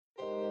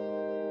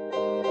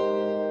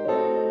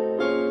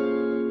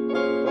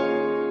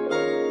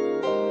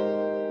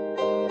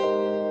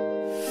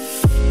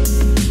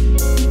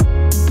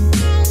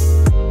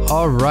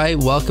All right,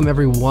 welcome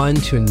everyone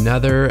to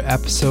another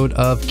episode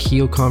of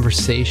Keo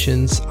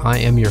Conversations. I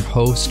am your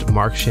host,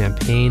 Mark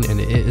Champagne,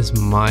 and it is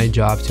my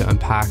job to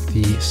unpack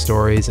the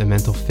stories and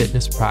mental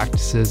fitness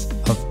practices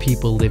of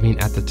people living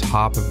at the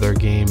top of their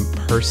game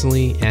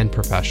personally and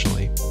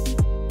professionally.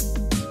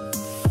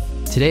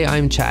 Today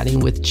I'm chatting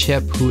with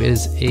Chip, who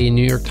is a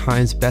New York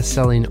Times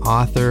bestselling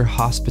author,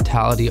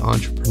 hospitality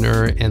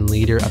entrepreneur, and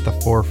leader at the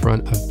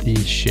forefront of the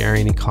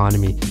sharing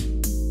economy.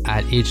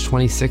 At age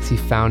 26, he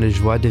founded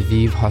Joie de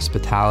Vivre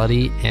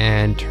Hospitality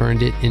and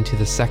turned it into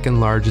the second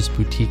largest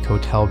boutique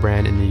hotel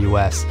brand in the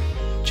US.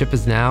 Chip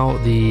is now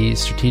the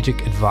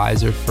strategic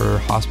advisor for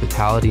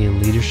hospitality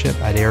and leadership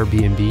at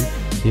Airbnb.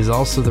 He is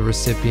also the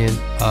recipient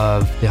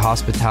of the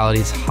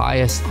hospitality's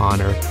highest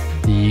honor,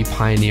 the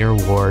Pioneer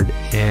Award,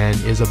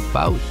 and is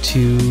about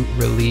to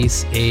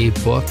release a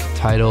book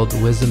titled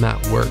Wisdom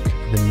at Work,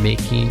 The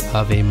Making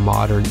of a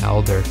Modern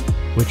Elder,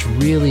 which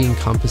really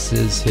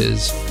encompasses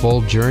his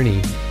full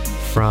journey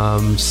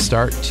from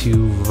start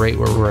to right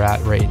where we're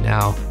at right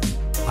now.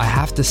 I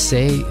have to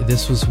say,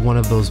 this was one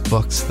of those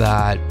books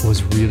that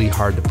was really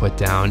hard to put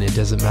down. It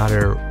doesn't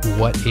matter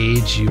what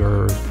age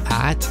you're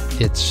at,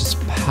 it's just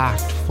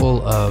packed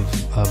full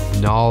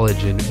of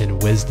knowledge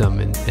and wisdom.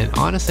 And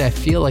honestly, I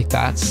feel like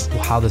that's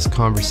how this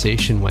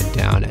conversation went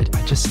down. I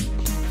just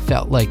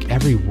felt like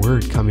every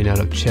word coming out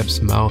of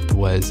Chip's mouth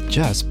was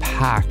just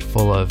packed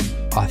full of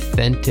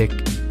authentic,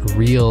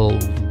 real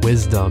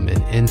wisdom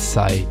and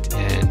insight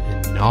and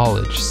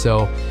knowledge.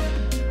 So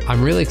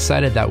I'm really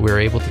excited that we're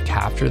able to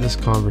capture this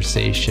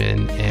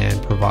conversation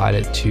and provide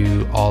it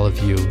to all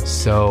of you.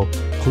 So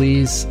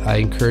please, I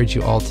encourage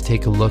you all to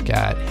take a look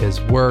at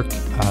his work.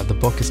 The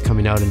book is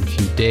coming out in a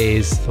few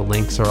days. The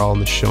links are all in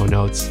the show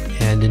notes,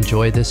 and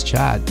enjoy this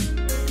chat.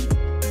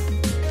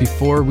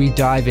 Before we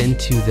dive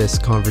into this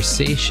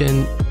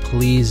conversation,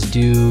 please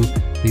do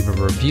leave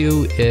a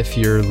review if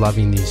you're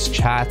loving these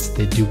chats.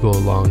 They do go a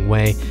long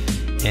way.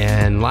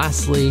 And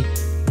lastly,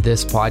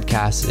 this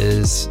podcast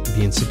is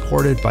being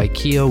supported by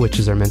Keo, which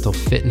is our mental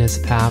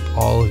fitness app.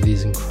 All of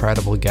these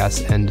incredible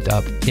guests end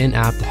up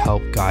in-app to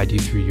help guide you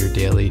through your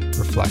daily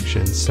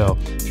reflections. So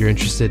if you're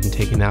interested in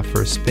taking that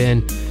for a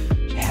spin,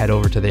 head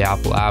over to the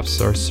Apple App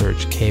Store,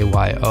 search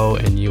KYO,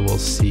 and you will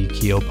see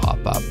Keo pop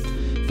up.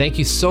 Thank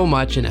you so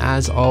much. And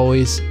as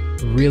always,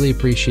 really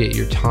appreciate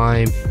your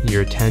time,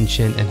 your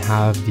attention, and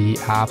have the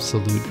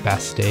absolute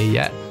best day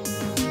yet.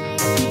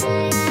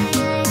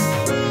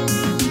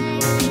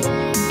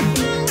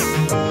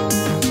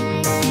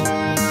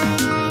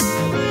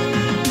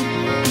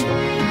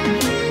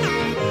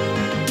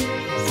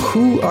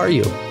 Who are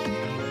you?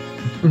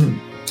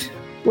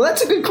 Well,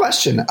 that's a good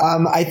question.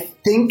 I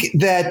think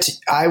that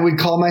I would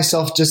call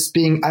myself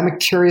I'm a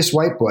curious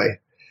white boy.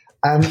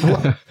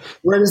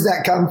 Where does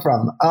that come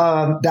from?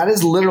 That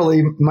is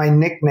literally my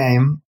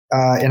nickname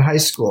in high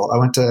school. I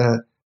went to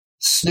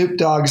Snoop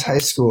Dogg's high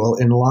school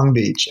in Long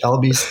Beach,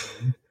 LBC.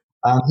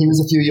 He was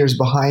a few years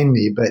behind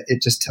me, but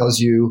it just tells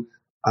you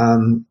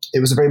it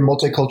was a very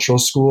multicultural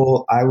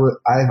school.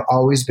 I've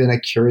always been a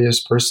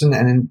curious person.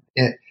 And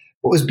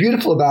what was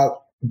beautiful about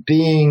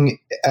being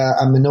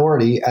a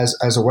minority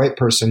as a white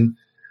person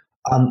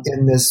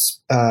in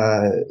this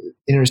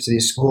inner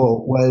city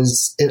school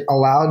was it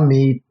allowed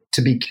me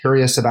to be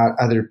curious about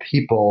other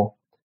people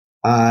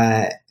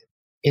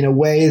in a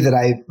way that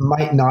I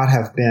might not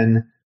have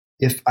been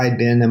if I'd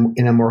been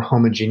in a more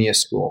homogeneous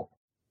school.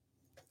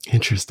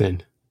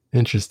 Interesting.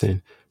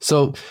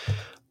 So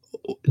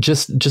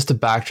just to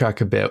backtrack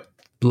a bit,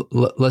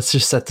 let's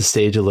just set the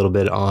stage a little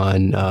bit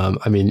on,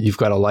 you've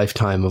got a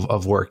lifetime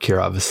of work here,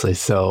 obviously.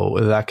 So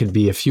that could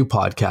be a few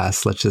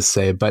podcasts, let's just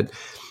say, but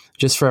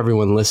just for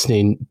everyone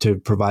listening to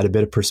provide a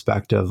bit of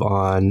perspective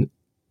on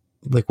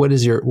like, what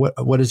does your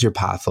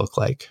path look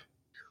like?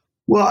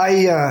 Well,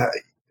 I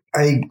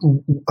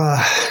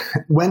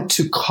went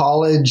to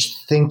college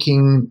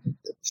thinking,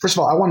 first of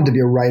all, I wanted to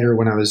be a writer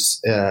when I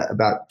was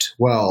about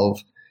 12.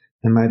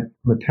 And my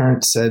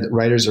parents said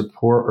writers are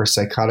poor or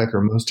psychotic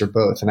or most or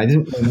both. And I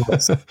didn't really know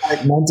what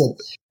psychotic meant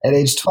at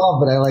age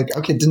 12,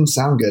 but it didn't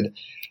sound good.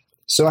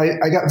 So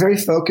I got very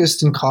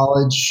focused in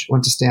college,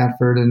 went to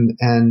Stanford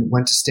and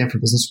went to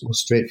Stanford Business School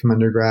straight from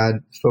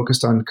undergrad,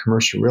 focused on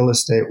commercial real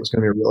estate, was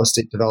going to be a real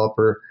estate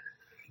developer,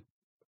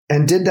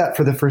 and did that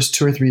for the first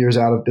 2 or 3 years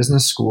out of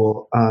business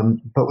school,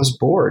 but was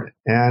bored.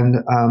 And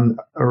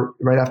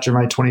right after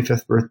my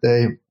 25th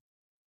birthday,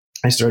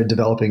 I started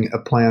developing a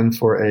plan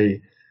for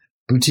a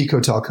boutique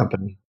hotel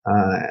company.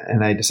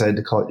 And I decided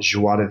to call it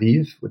Joie de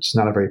Vivre, which is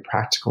not a very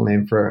practical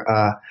name for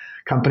a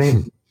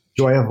company.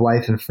 Joy of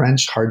life in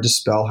French, hard to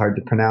spell, hard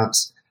to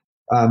pronounce.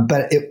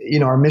 But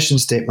our mission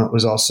statement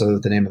was also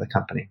the name of the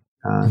company.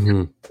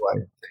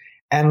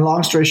 And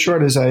long story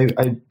short is I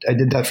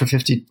did that for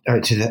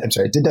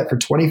I did that for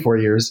 24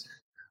 years,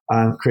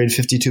 created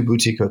 52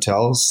 boutique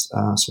hotels.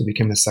 So we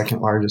became the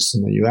second largest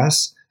in the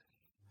US.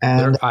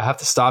 And I have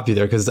to stop you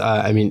there because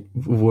I mean,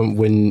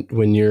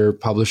 when your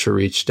publisher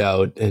reached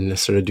out and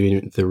started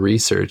doing the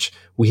research,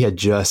 we had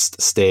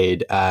just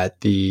stayed at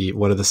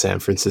one of the San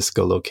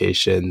Francisco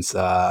locations,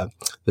 the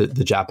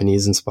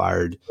Japanese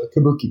inspired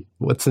Kabuki.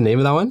 What's the name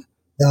of that one?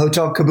 The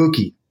Hotel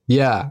Kabuki.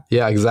 Yeah,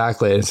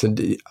 exactly. And so,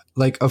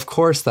 like, of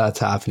course that's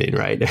happening,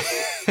 right?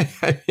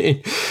 I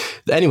mean,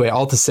 anyway,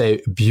 all to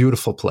say,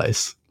 beautiful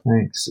place.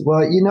 Thanks.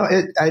 Well,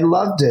 I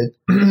loved it.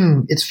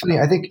 It's funny.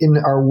 I think in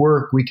our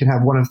work, we can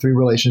have one of three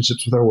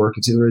relationships with our work.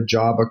 It's either a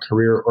job, a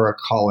career, or a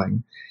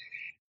calling.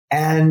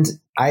 And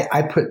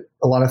I put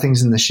a lot of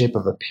things in the shape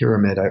of a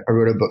pyramid. I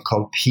wrote a book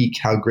called Peak,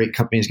 How Great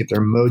Companies Get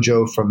Their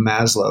Mojo from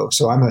Maslow.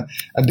 So I'm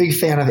a big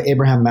fan of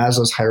Abraham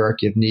Maslow's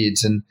hierarchy of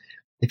needs. And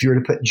if you were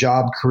to put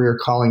job, career,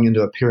 calling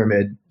into a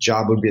pyramid,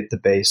 job would be at the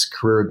base,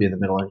 career would be in the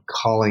middle, and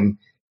calling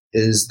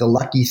is the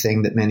lucky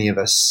thing that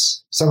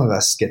some of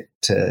us get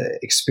to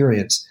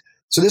experience.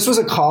 So this was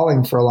a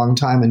calling for a long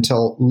time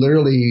until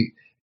literally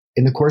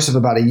in the course of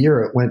about a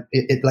year,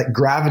 it like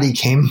gravity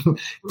came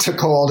to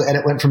hold and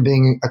it went from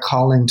being a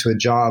calling to a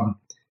job.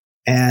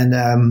 And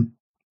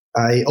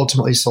I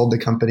ultimately sold the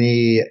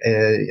company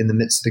in the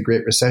midst of the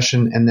Great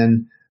Recession. And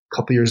then a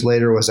couple years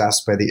later was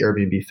asked by the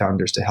Airbnb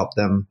founders to help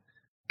them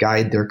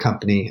guide their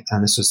company.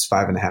 And this was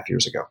 5.5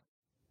 years ago.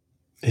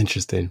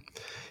 Interesting.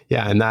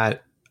 Yeah. And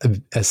that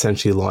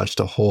essentially launched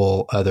a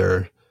whole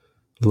other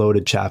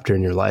loaded chapter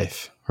in your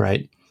life,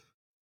 right?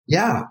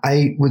 Yeah,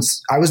 I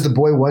was the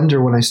boy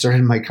wonder when I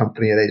started my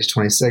company at age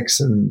 26,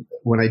 and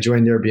when I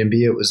joined Airbnb,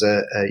 it was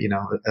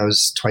I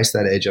was twice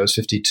that age. I was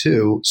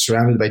 52,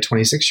 surrounded by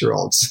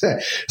 26-year-olds.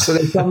 So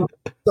there's some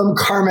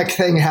karmic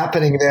thing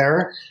happening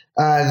there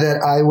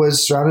that I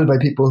was surrounded by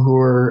people who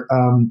were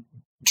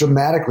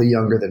dramatically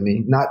younger than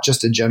me, not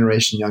just a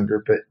generation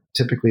younger, but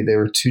typically they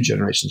were 2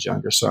 generations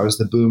younger. So I was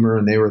the boomer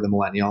and they were the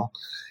millennial,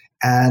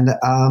 and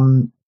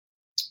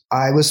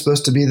I was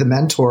supposed to be the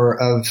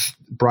mentor of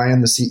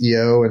Brian, the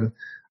CEO, and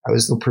I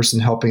was the person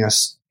helping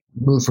us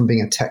move from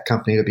being a tech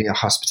company to being a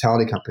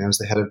hospitality company. I was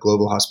the head of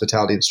global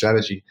hospitality and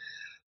strategy.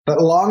 But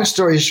long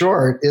story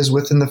short is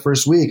within the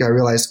first week, I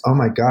realized, oh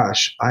my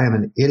gosh, I am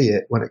an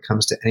idiot when it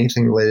comes to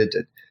anything related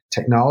to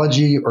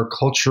technology or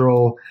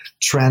cultural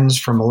trends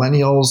for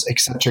millennials, et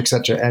cetera, et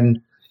cetera.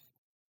 And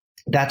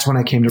that's when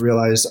I came to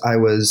realize I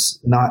was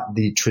not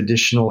the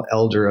traditional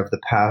elder of the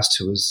past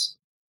who was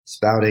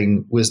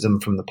spouting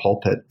wisdom from the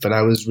pulpit, but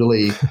I was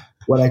really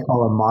what I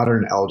call a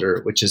modern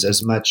elder, which is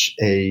as much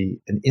an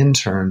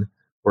intern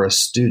or a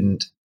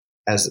student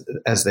as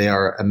they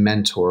are a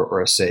mentor or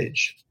a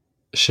sage.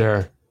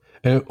 Sure.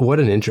 And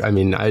what an I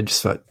mean, I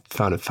just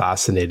found it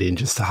fascinating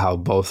just how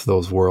both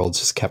those worlds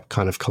just kept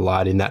kind of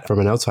colliding. That from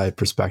an outside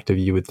perspective,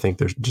 you would think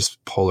they're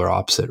just polar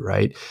opposite,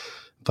 right?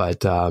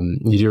 But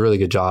you do a really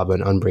good job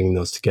on bringing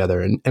those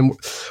together. And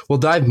we'll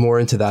dive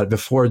more into that.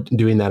 Before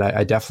doing that,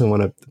 I definitely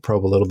want to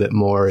probe a little bit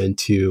more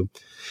into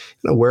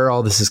where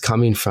all this is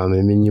coming from.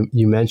 I mean,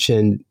 you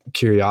mentioned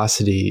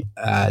curiosity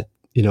at,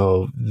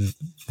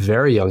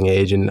 very young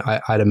age. And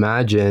I'd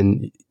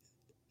imagine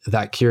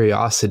that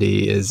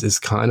curiosity is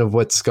kind of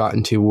what's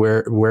gotten to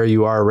where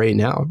you are right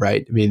now,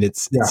 right? I mean, it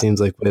seems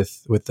like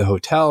with the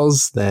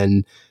hotels,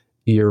 then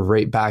you're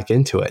right back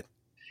into it.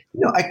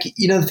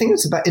 The thing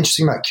that's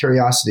interesting about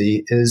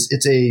curiosity is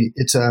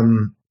it's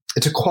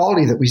a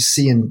quality that we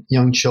see in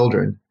young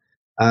children,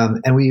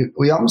 and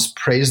we almost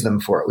praise them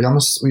for it.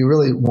 We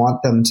really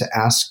want them to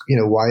ask,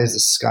 why is the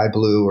sky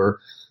blue, or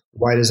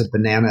why does a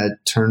banana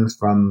turn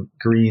from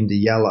green to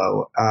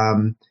yellow,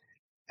 and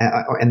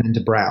then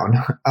to brown,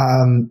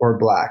 or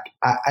black.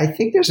 I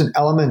think there's an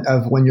element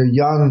of when you're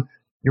young,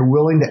 you're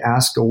willing to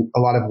ask a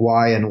lot of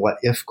why and what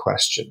if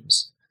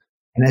questions.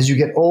 And as you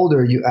get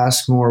older, you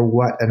ask more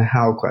what and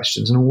how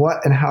questions. And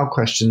what and how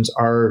questions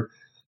are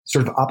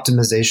sort of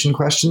optimization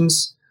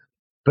questions.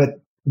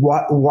 But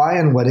why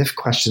and what if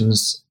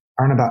questions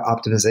aren't about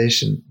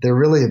optimization. They're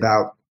really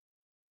about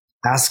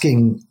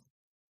asking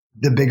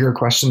the bigger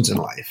questions in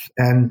life.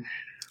 And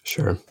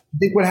sure, I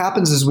think what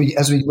happens is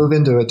as we move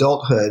into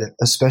adulthood,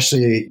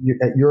 especially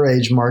at your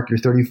age, Mark, you're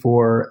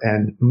 34,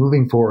 and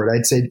moving forward,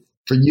 I'd say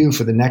for you,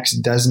 for the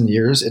next dozen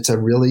years, it's a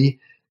really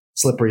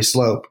slippery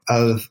slope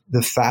of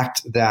the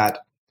fact that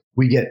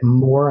we get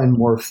more and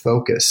more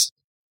focused,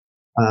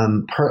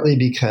 partly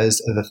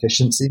because of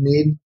efficiency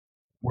need.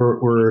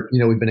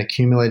 We've been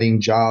accumulating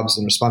jobs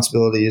and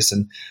responsibilities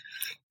and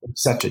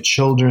set to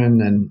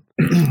children,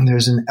 and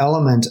there's an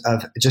element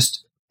of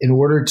just in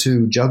order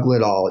to juggle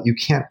it all, you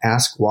can't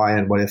ask why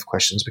and what if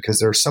questions because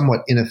they're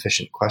somewhat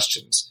inefficient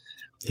questions.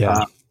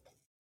 Yeah.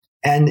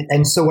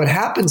 And so what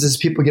happens is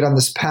people get on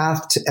this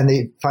path and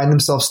they find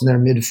themselves in their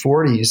mid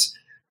 40s.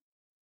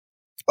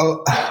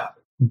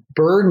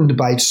 Burdened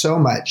by so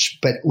much,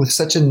 but with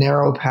such a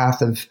narrow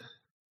path of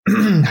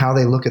how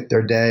they look at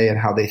their day and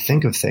how they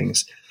think of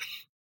things.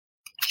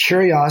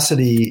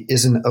 Curiosity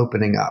isn't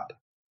opening up.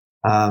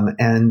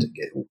 And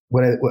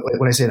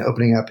when I say an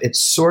opening up, it's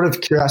sort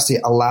of curiosity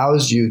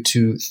allows you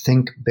to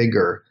think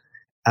bigger.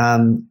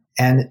 And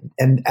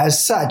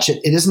as such,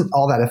 it isn't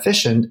all that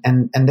efficient.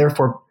 And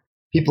therefore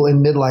people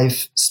in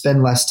midlife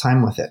spend less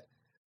time with it.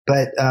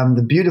 But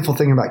the beautiful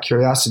thing about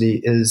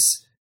curiosity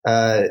is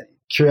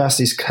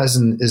curiosity's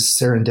cousin is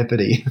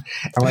serendipity.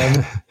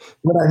 And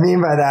what I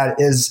mean by that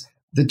is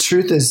the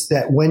truth is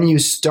that when you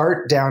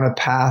start down a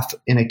path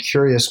in a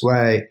curious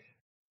way,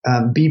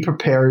 be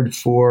prepared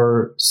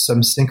for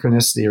some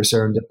synchronicity or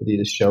serendipity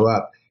to show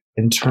up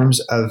in terms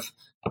of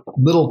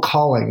little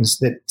callings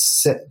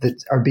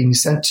that are being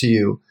sent to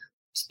you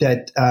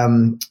that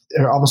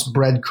are almost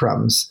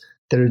breadcrumbs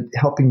that are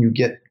helping you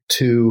get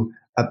to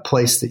a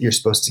place that you're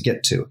supposed to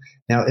get to.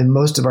 Now, in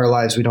most of our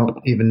lives, we don't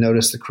even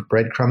notice the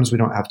breadcrumbs. We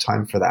don't have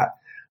time for that.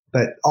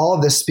 But all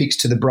of this speaks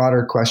to the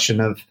broader question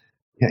of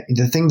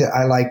the thing that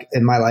I like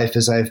in my life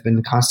is I've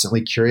been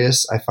constantly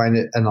curious. I find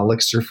it an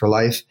elixir for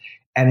life.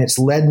 And it's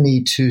led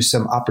me to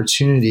some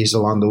opportunities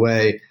along the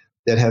way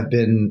that have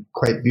been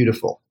quite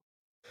beautiful.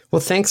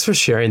 Well, thanks for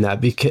sharing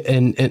that.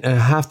 And I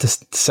have to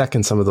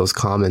second some of those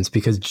comments,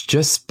 because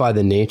just by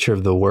the nature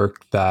of the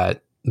work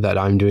that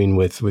I'm doing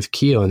with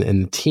Keo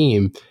and the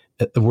team,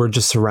 we're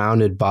just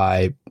surrounded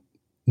by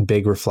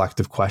big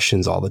reflective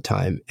questions all the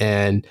time.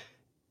 And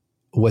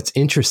what's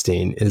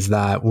interesting is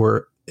that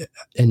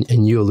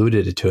and you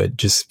alluded to it,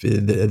 just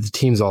the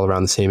team's all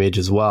around the same age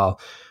as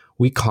well.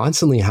 We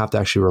constantly have to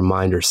actually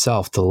remind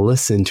ourselves to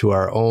listen to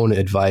our own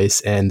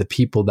advice and the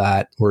people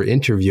that we're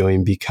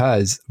interviewing,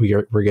 because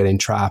we're getting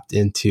trapped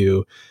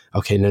into,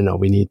 okay, no,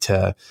 we need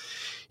to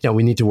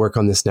work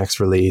on this next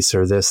release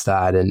or this,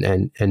 that,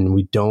 and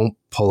we don't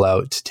pull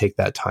out to take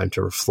that time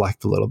to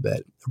reflect a little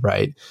bit,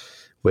 right?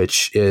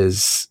 Which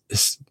is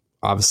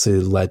obviously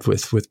led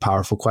with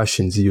powerful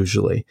questions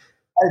usually.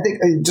 I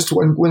think just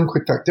one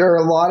quick fact. There are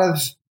a lot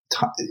of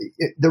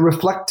the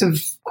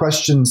reflective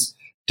questions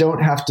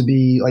don't have to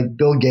be like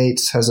Bill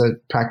Gates has a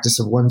practice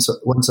of once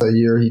a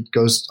year he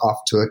goes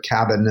off to a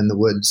cabin in the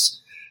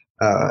woods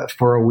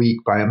for a week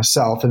by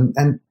himself,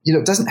 and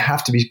it doesn't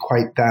have to be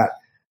quite that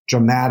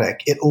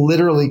dramatic. It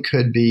literally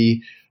could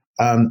be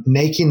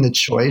making the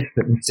choice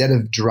that instead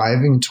of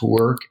driving to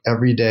work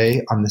every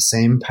day on the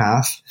same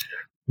path,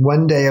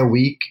 one day a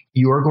week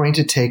you are going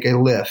to take a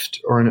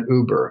Lyft or an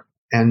Uber,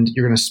 and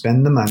you're going to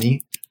spend the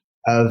money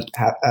of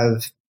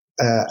a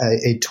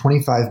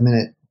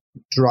 25-minute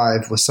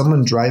drive with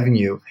someone driving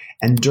you.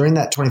 And during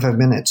that 25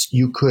 minutes,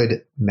 you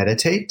could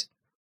meditate.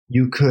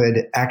 You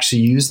could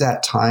actually use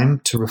that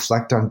time to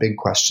reflect on big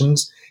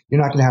questions.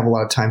 You're not going to have a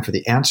lot of time for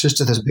the answers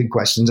to those big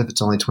questions if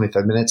it's only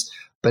 25 minutes.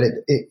 But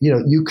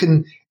you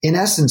can, in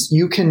essence,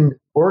 you can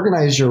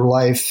organize your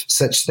life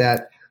such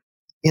that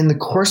in the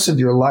course of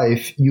your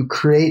life, you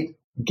create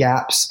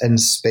gaps and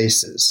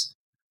spaces.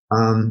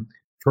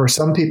 For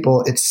some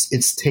people,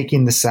 it's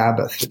taking the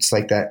Sabbath. It's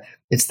like that.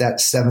 It's that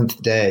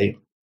seventh day,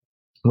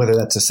 whether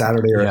that's a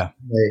Saturday or a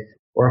Sunday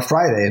or a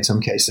Friday in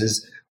some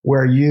cases,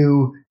 where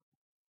you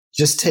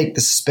just take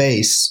the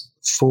space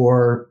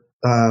for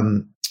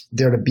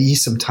there to be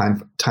some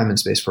time and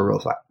space for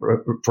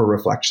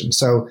reflection.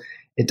 So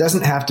it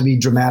doesn't have to be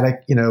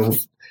dramatic,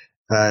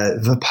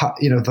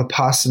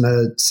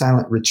 Vipassana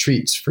silent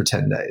retreats for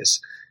 10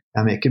 days.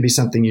 I mean, it could be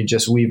something you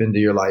just weave into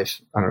your life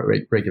on a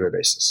regular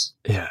basis.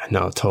 Yeah,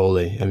 no,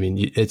 totally. I mean,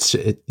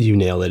 you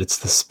nail it. It's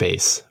the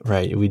space,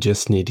 right? We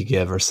just need to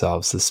give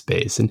ourselves the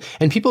space. And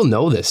people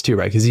know this too,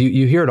 right? Because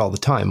you hear it all the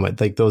time.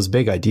 Like those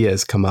big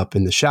ideas come up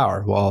in the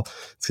shower. Well,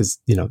 it's because,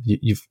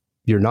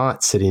 you're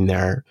not sitting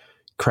there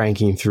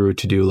cranking through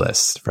to-do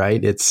lists,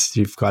 right?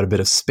 You've got a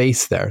bit of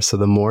space there. So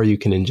the more you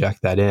can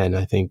inject that in,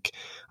 I think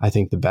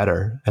the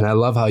better. And I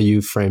love how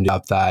you framed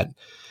up that,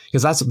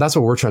 because that's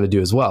what we're trying to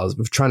do as well. Is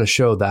we're trying to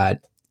show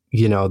that,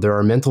 there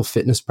are mental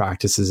fitness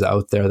practices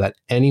out there that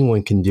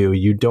anyone can do.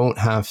 You don't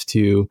have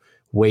to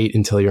wait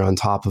until you're on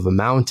top of a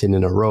mountain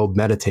in a robe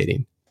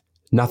meditating.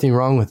 Nothing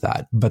wrong with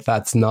that, but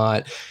that's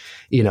not,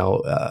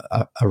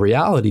 a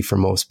reality for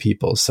most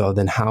people. So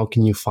then how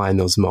can you find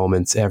those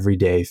moments every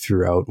day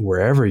throughout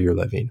wherever you're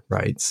living,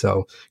 right?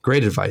 So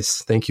great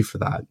advice. Thank you for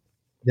that.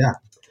 Yeah.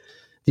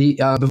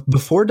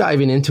 Before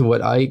diving into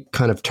what I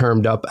kind of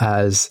termed up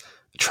as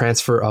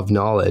transfer of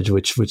knowledge,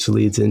 which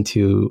leads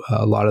into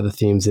a lot of the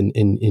themes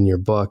in your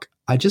book,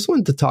 I just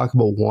wanted to talk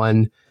about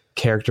one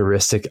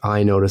characteristic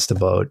I noticed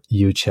about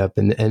you, Chip,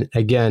 and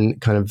again,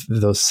 kind of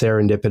those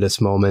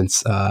serendipitous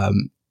moments.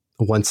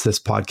 Once this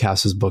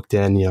podcast was booked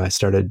in, I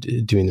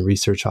started doing the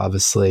research,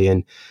 obviously,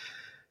 and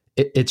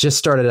it just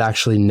started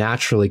actually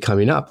naturally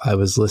coming up. I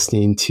was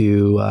listening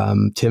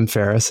to Tim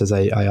Ferriss, as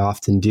I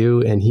often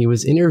do, and he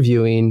was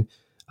interviewing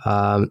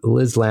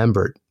Liz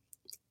Lambert,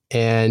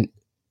 and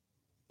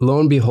lo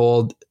and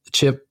behold,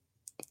 Chip,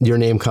 your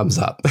name comes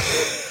up.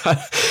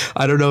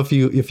 I don't know if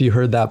you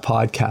heard that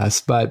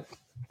podcast, but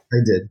I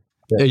did.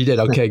 Yeah. You did.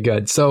 Okay,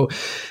 good. So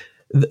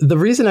the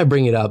reason I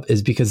bring it up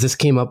is because this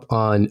came up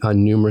on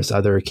numerous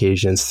other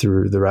occasions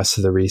through the rest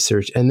of the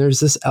research. And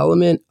there's this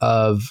element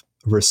of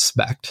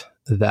respect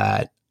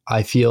that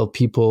I feel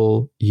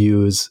people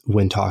use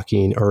when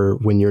talking or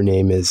when your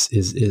name is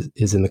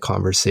in the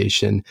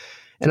conversation.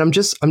 And I'm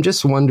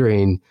just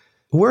wondering,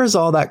 where is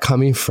all that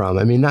coming from?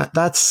 I mean,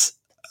 that's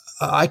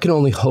I can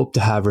only hope to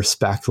have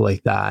respect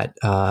like that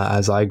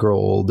as I grow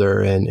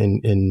older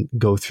and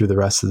go through the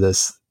rest of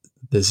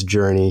this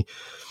journey.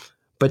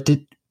 But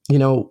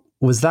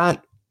was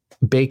that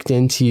baked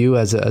into you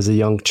as a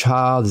young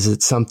child? Is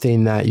it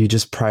something that you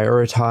just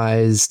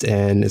prioritized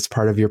and it's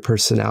part of your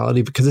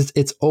personality? Because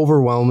it's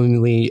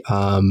overwhelmingly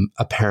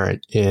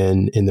apparent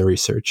in the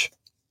research.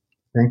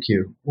 Thank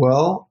you.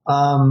 Well,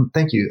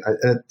 thank you.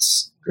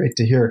 It's great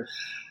to hear.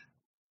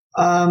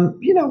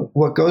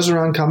 What goes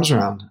around comes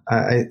around.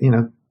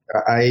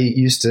 I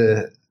used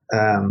to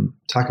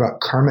talk about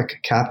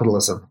karmic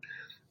capitalism,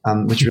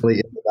 which really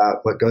is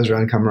about what goes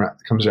around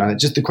comes around.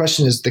 The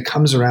question is, the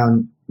comes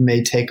around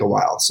may take a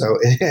while. So,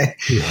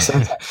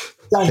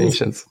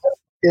 patience.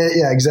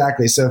 Yeah,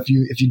 exactly. So if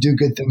you do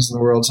good things in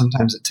the world,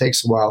 sometimes it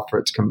takes a while for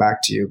it to come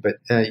back to you. But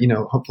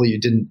hopefully you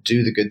didn't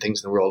do the good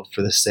things in the world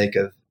for the sake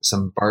of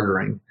some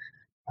bartering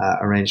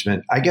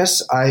arrangement. I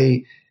guess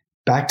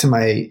back to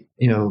my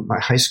my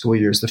high school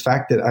years, the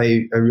fact that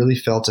I really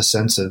felt a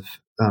sense of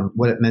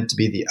what it meant to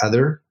be the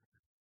other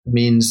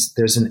means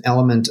there's an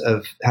element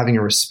of having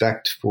a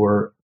respect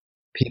for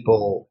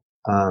people,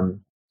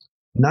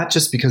 not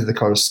just because of the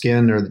color of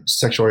skin or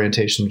sexual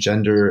orientation,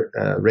 gender,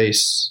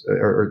 race,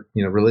 or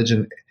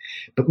religion,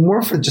 but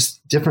more for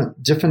just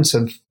difference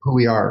of who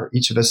we are.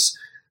 Each of us,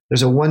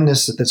 there's a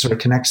oneness that sort of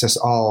connects us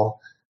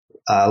all,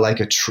 like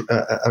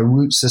a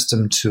root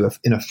system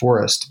in a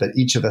forest, but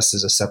each of us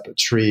is a separate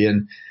tree,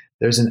 and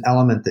there's an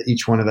element that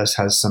each one of us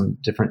has some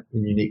different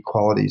and unique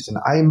qualities. And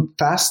I'm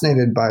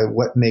fascinated by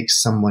what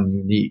makes someone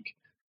unique.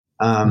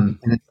 And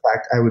in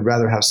fact, I would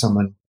rather have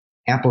someone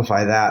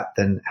amplify that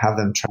than have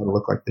them try to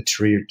look like the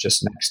tree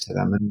just next to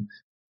them. And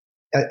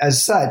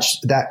as such,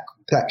 that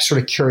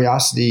sort of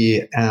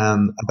curiosity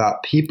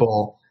about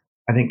people,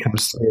 I think,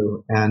 comes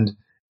through. And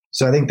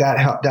so I think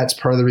that's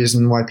part of the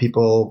reason why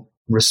people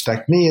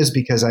respect me, is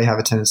because I have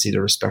a tendency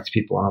to respect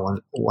people on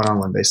a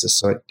one-on-one basis.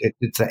 So it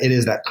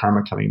is that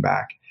karma coming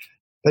back.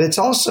 But it's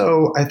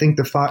also, I think,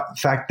 the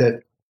fact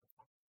that,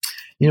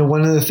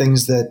 one of the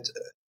things that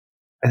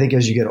I think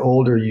as you get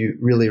older, you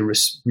really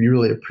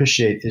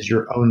appreciate is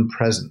your own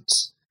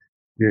presence,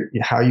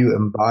 how you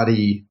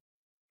embody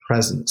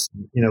presence.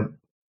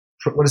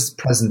 What does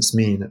presence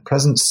mean?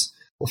 Presence,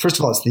 well, first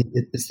of all,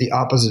 it's the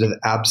opposite of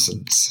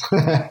absence.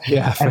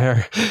 Yeah,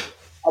 fair.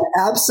 And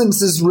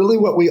absence is really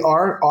what we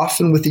are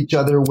often with each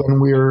other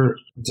when we're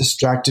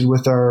distracted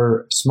with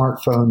our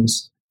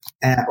smartphones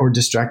or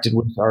distracted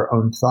with our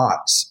own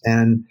thoughts.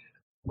 And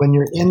when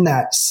you're in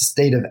that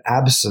state of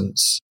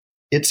absence,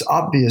 it's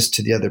obvious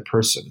to the other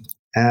person.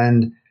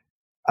 And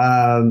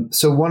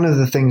so one of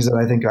the things that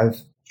I think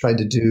I've tried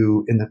to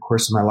do in the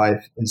course of my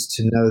life is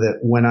to know that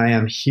when I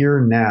am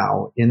here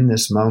now in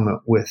this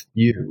moment with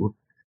you,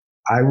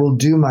 I will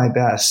do my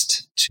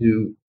best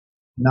to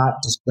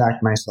not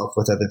distract myself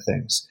with other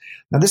things.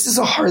 Now, this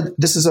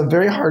is a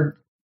very hard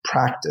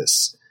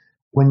practice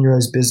when you're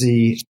as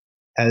busy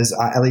as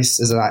at least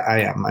as I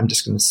am. I'm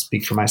just going to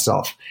speak for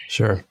myself.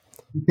 Sure.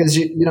 Because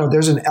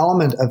there's an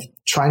element of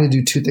trying to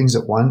do two things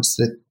at once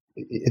that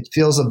it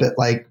feels a bit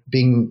like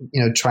being,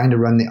 trying to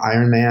run the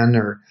Ironman,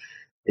 or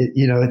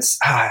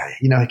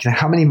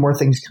how many more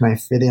things can I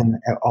fit in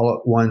all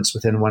at once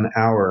within 1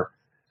 hour?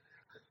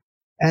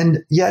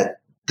 And yet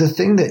the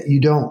thing that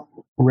you don't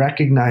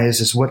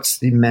recognize is what's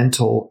the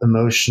mental,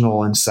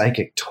 emotional, and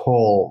psychic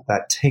toll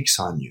that takes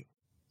on you.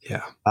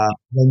 Yeah.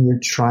 When you're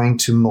trying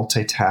to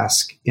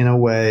multitask in a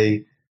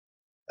way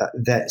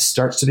that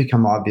starts to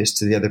become obvious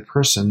to the other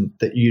person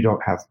that you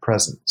don't have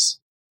presence.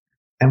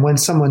 And when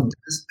someone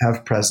does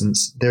have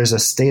presence, there's a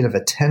state of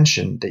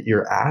attention that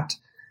you're at,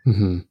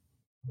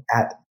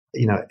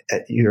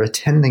 you're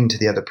attending to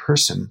the other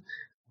person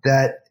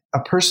that a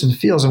person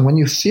feels. And when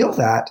you feel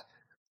that,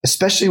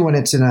 especially when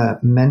it's in a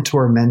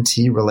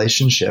mentor-mentee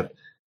relationship,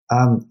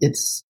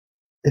 it's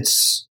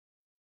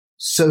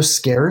so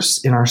scarce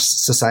in our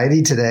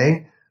society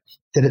today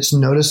that it's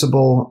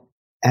noticeable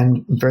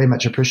and very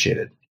much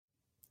appreciated.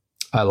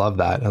 I love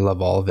that. I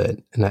love all of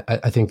it. And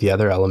I think the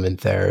other element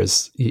there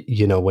is,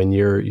 when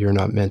you're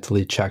not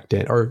mentally checked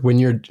in, or when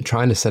you're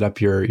trying to set up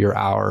your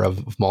hour of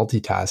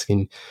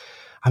multitasking,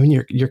 I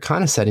mean, you're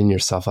kind of setting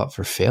yourself up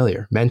for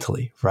failure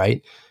mentally,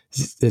 right?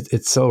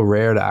 It's so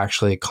rare to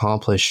actually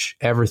accomplish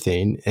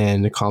everything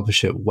and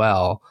accomplish it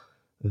well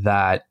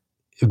that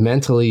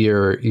mentally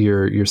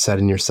you're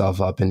setting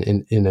yourself up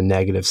in a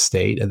negative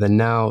state. And then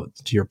now,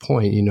 to your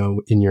point,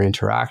 in your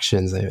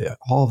interactions,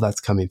 all of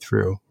that's coming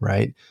through,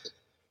 right?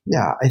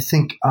 Yeah, I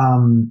think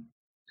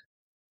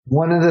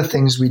one of the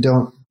things we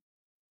don't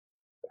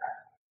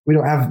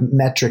have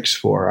metrics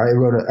for. I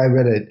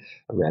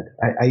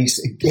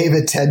gave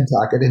a TED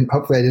talk.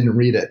 Hopefully I didn't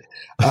read it.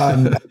 I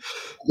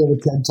gave a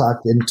TED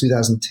talk in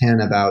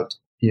 2010 about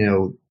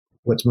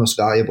what's most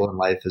valuable in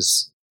life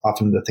is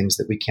often the things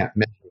that we can't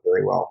measure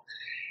very well.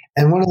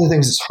 And one of the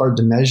things that's hard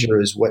to measure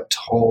is what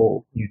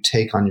toll you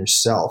take on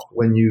yourself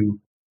when you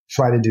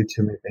try to do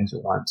too many things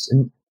at once.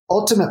 And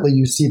ultimately,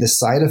 you see the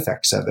side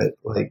effects of it.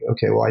 Like,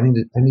 okay, well, I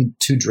need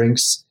 2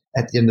 drinks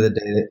at the end of the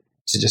day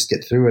to just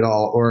get through it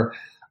all, or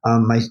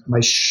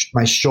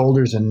My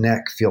shoulders and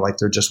neck feel like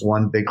they're just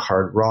one big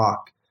hard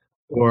rock,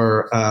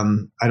 or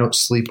I don't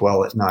sleep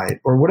well at night,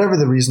 or whatever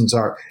the reasons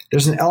are.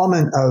 There's an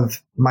element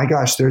of, my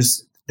gosh,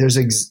 there's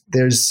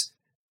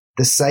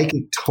the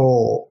psychic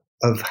toll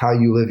of how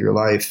you live your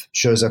life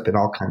shows up in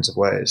all kinds of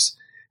ways.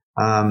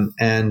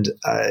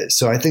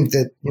 So I think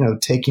that,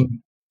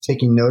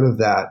 taking note of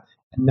that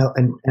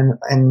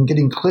and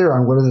getting clear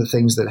on what are the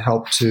things that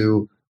help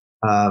to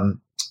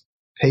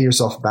pay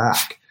yourself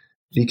back,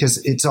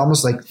 because it's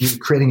almost like you're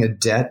creating a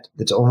debt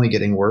that's only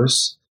getting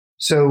worse.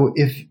 So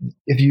if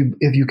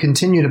you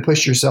continue to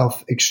push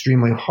yourself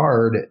extremely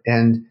hard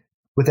and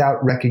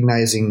without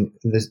recognizing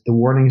the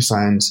warning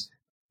signs,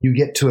 you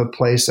get to a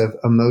place of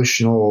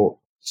emotional,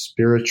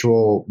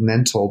 spiritual,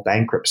 mental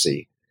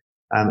bankruptcy.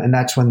 And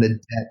that's when the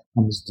debt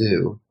comes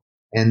due.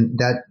 And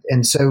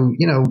so,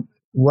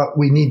 what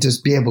we need to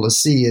be able to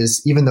see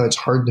is, even though it's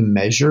hard to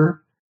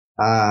measure,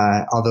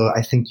 although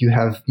I think you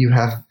have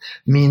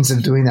means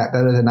of doing that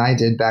better than I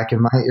did back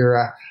in my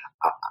era,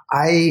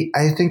 I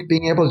think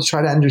being able to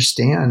try to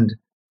understand,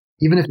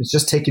 even if it's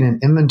just taking an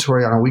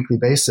inventory on a weekly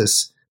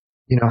basis,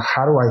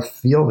 how do I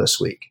feel this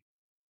week?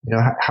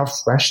 How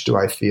fresh do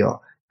I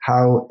feel?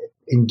 How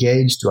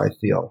engaged do I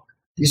feel?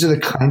 These are the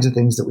kinds of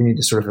things that we need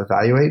to sort of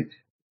evaluate,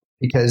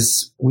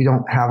 because we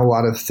don't have a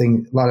lot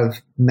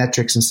of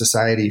metrics in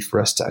society for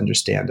us to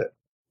understand it.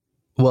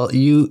 Well,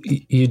 you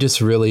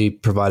just really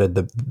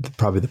provided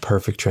probably the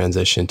perfect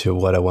transition to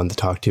what I wanted to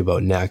talk to you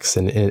about next,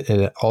 and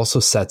it also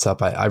sets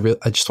up. I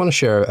just want to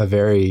share a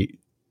very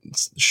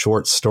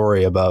short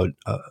story about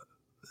a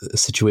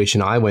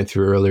situation I went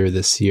through earlier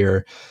this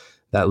year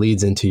that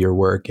leads into your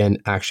work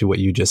and actually what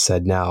you just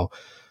said now.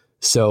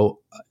 So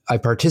I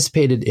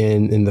participated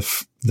in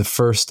the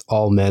first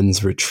all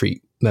men's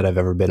retreat that I've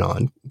ever been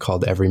on,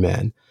 called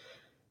Everyman.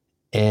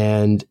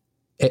 And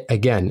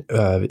again,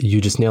 you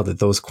just nailed it.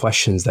 Those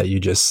questions that you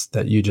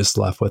just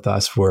left with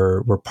us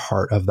were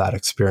part of that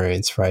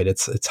experience, right?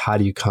 It's how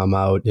do you come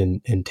out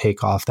and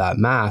take off that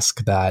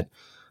mask that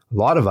a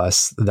lot of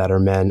us that are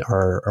men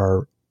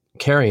are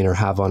carrying or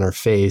have on our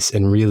face,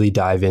 and really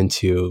dive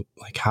into,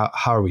 like, how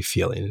are we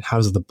feeling and how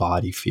does the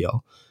body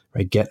feel,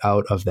 right? Get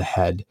out of the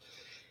head.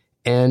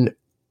 And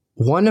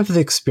one of the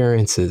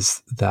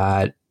experiences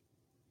that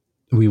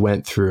we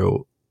went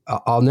through,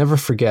 I'll never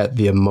forget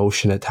the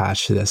emotion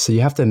attached to this. So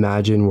you have to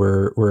imagine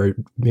we're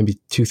maybe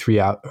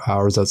 2-3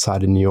 hours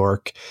outside of New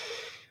York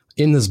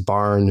in this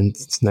barn.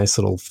 It's a nice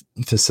little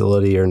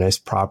facility or nice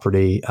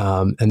property.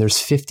 And there's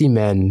 50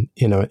 men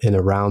in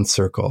a round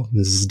circle.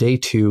 This is day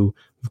 2.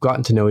 We've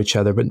gotten to know each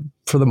other, but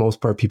for the most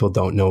part, people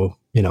don't know,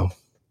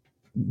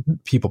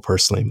 people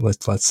personally,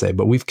 let's say,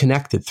 but we've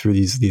connected through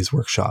these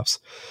workshops.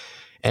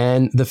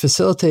 And the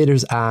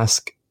facilitators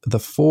ask the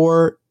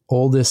 4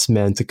 oldest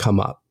men to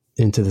come up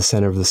into the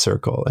center of the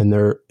circle, and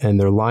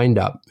they're lined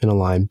up in a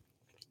line.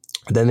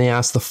 Then they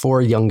ask the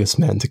 4 youngest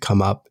men to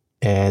come up,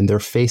 and they're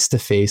face to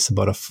face,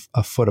 about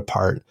a foot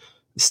apart,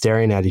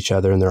 staring at each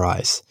other in their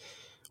eyes,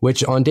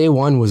 which on day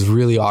 1 was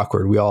really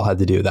awkward. We all had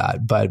to do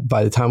that. But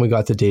by the time we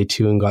got to day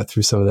 2 and got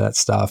through some of that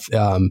stuff, it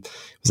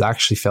was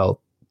actually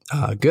felt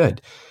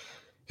good,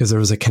 because there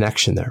was a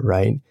connection there,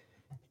 right?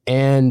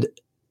 And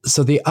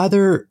so the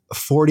other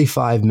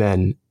 45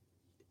 men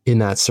in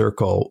that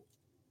circle,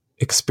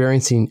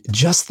 experiencing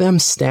just them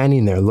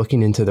standing there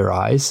looking into their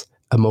eyes,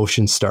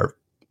 emotions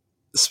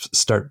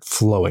start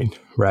flowing,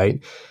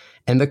 right?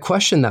 And the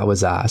question that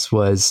was asked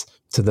was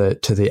to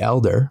the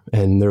elder,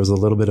 and there was a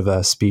little bit of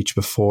a speech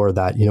before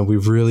that,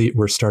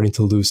 we're starting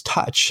to lose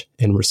touch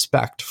and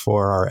respect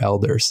for our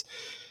elders.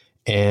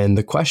 And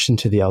the question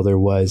to the elder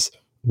was,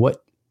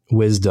 what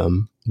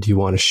wisdom do you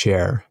want to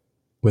share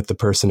with the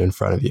person in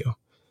front of you?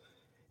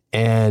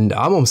 And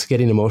I'm almost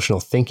getting emotional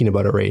thinking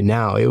about it right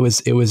now. It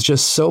was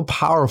just so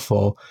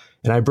powerful.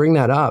 And I bring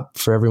that up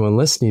for everyone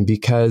listening,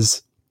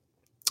 because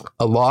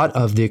a lot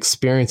of the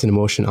experience and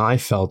emotion I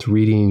felt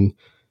reading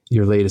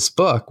your latest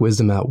book,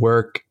 Wisdom at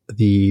Work,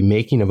 The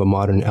Making of a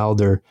Modern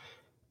Elder,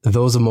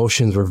 those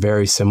emotions were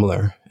very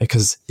similar,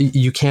 because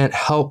you can't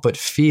help but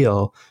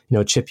feel,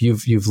 Chip,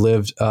 you've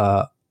lived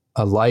a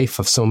life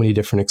of so many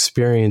different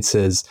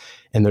experiences,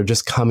 and they're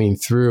just coming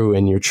through,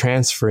 and you're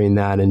transferring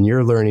that, and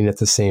you're learning at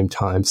the same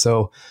time.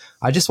 So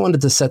I just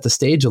wanted to set the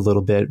stage a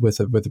little bit with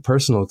a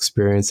personal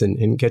experience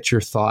and get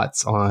your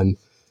thoughts on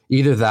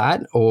either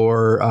that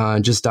or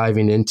just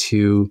diving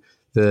into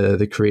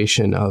the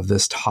creation of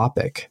this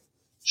topic.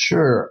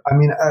 Sure. I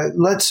mean,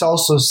 let's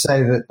also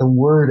say that the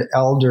word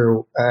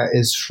elder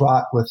is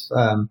fraught with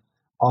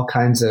all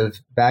kinds of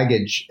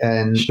baggage,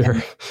 and sure.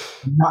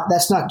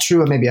 That's not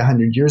true maybe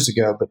 100 years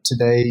ago, but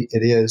today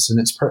it is. And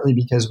it's partly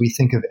because we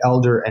think of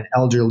elder and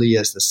elderly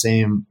as the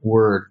same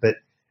word. But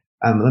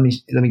let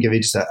me give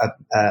you just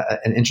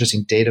an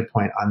interesting data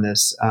point on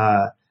this.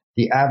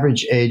 The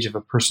average age of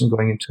a person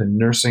going into a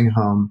nursing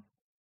home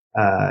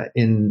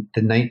in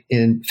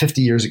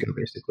 50 years ago,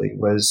 basically,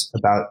 was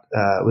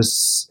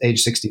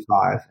age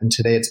 65, and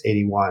today it's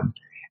 81.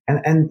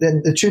 And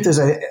then the truth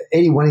is,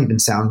 81 even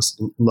sounds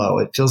low.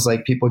 It feels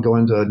like people go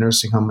into a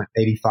nursing home at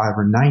 85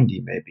 or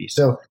 90, maybe.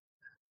 So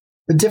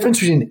The difference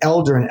between an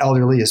elder and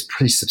elderly is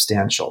pretty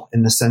substantial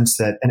in the sense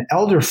that an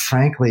elder,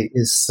 frankly,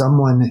 is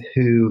someone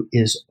who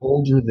is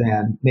older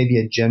than, maybe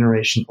a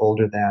generation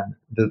older than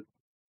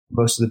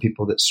most of the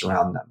people that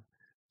surround them.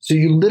 So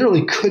you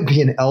literally could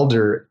be an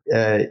elder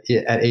at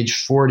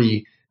age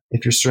 40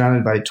 if you're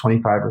surrounded by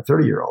 25 or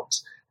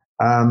 30-year-olds.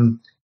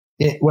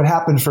 What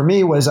happened for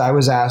me was I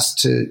was asked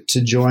to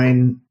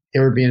join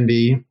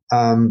Airbnb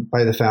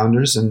by the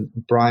founders, and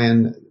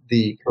Brian,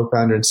 the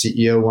co-founder and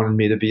CEO, wanted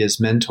me to be his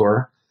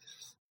mentor.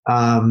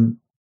 Being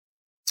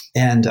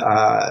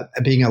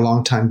a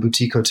longtime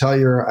boutique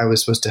hotelier, I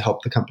was supposed to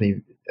help the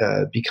company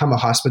become a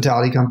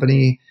hospitality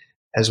company,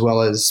 as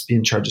well as be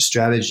in charge of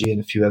strategy and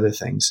a few other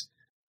things.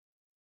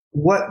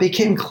 What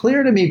became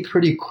clear to me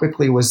pretty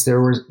quickly was there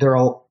are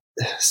a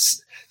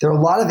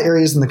lot of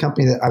areas in the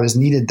company that I was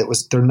needed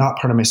they're not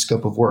part of my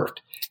scope of work,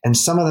 and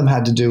some of them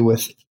had to do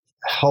with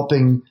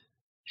helping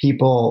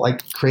people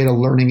like create a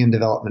learning and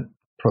development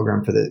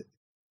program for the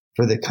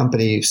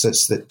company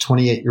such that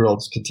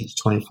 28-year-olds could teach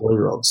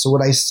 24-year-olds. So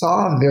what I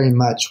saw very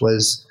much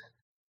was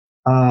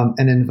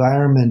an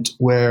environment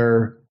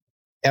where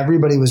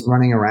everybody was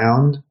running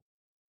around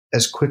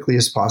as quickly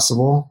as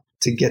possible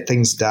to get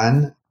things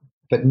done,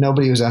 but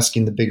nobody was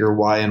asking the bigger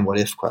why and what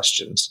if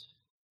questions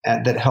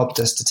that helped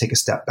us to take a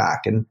step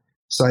back. And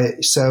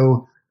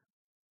so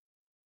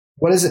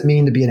what does it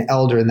mean to be an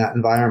elder in that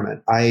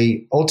environment?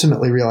 I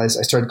ultimately realized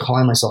I started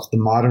calling myself the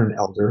modern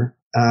elder,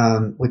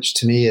 which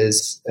to me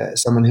is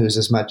someone who is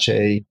as much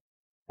a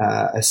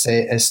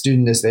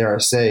student as they are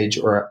a sage,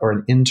 or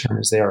an intern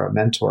as they are a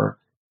mentor.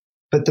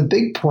 But the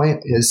big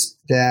point is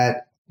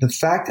that the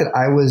fact that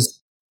I was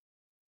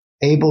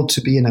able to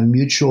be in a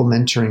mutual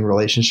mentoring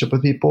relationship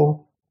with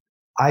people,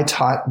 I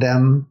taught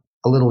them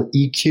a little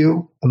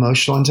EQ,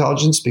 emotional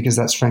intelligence, because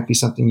that's frankly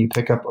something you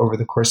pick up over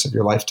the course of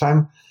your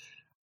lifetime.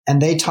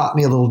 And they taught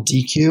me a little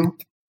DQ,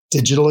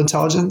 digital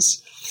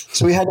intelligence.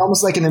 So we had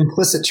almost like an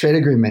implicit trade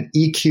agreement,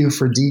 EQ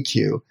for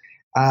DQ.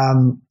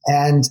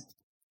 And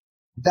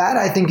that,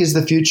 I think, is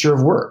the future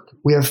of work.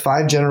 We have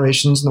 5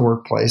 generations in the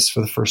workplace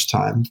for the first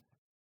time.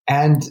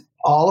 And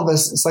all of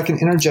us, it's like an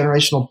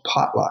intergenerational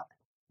potluck.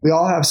 We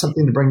all have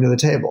something to bring to the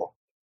table.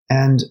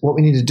 And what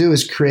we need to do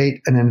is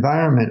create an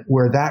environment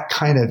where that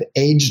kind of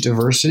age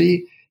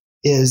diversity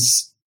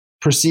is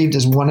perceived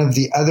as one of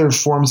the other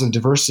forms of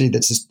diversity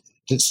that's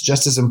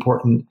just as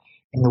important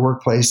in the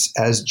workplace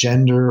as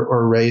gender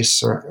or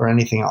race or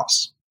anything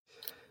else.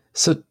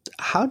 So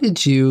how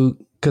did you,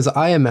 because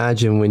I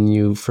imagine when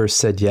you first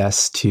said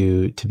yes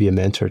to be a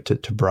mentor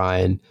to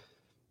Brian,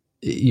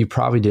 you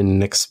probably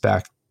didn't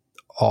expect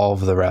all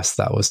of the rest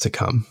that was to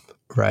come,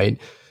 right?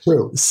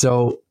 True.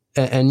 So,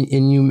 and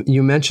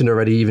you mentioned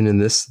already, even in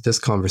this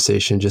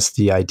conversation, just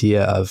the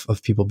idea of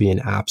people being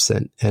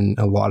absent. And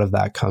a lot of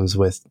that comes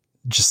with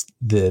just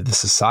the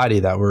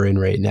society that we're in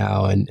right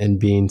now and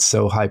being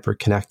so hyper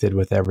connected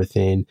with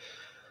everything.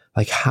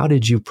 Like, how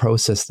did you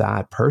process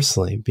that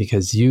personally?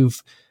 Because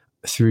you've,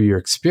 through your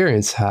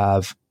experience,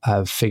 have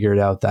figured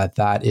out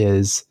that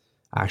is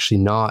actually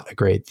not a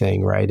great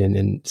thing, right?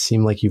 And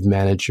seem like you've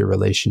managed your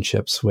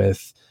relationships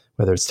with,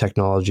 whether it's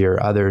technology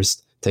or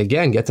others, to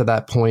again get to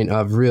that point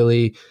of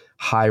really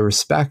high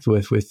respect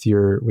with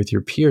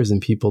your peers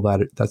and people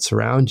that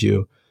surround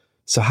you.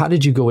 So how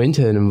did you go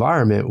into an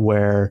environment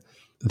where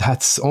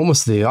that's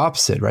almost the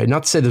opposite, right?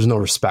 Not to say there's no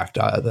respect.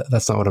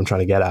 That's not what I'm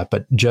trying to get at,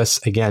 but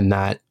just again,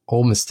 that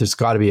almost there's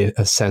got to be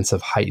a sense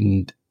of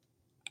heightened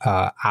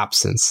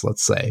absence,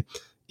 let's say,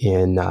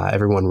 in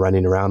everyone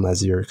running around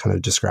as you're kind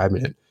of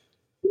describing it.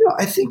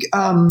 I think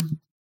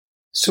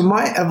so.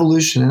 My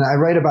evolution, and I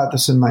write about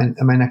this in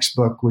my next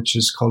book, which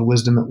is called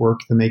 "Wisdom at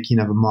Work: The Making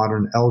of a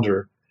Modern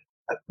Elder."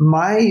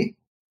 My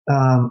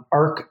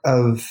arc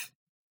of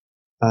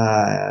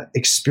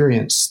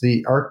experience,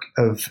 the arc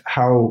of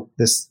how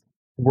this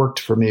worked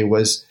for me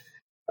was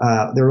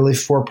there were really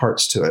 4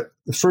 parts to it.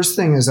 The first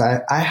thing is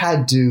I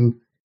had to,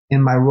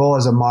 in my role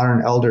as a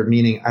modern elder,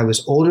 meaning I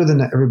was older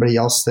than everybody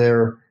else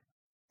there,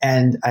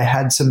 and I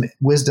had some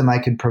wisdom I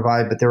could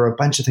provide, but there were a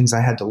bunch of things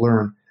I had to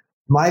learn.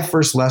 My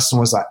first lesson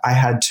was I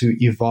had to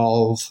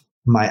evolve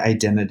my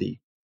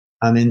identity.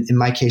 In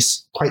my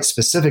case, quite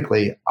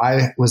specifically,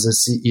 I was a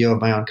CEO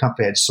of my own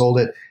company. I'd sold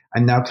it.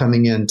 I'm now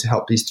coming in to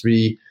help these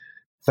 3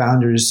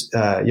 founders,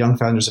 young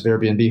founders of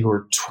Airbnb, who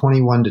are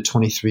 21 to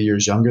 23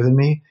 years younger than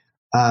me.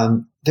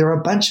 There are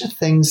a bunch of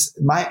things.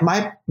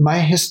 My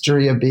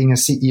history of being a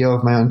CEO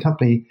of my own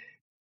company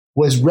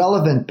was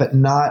relevant, but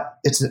not.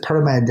 It's part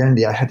of my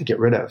identity. I had to get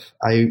rid of.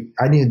 I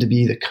needed to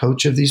be the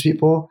coach of these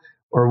people,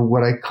 or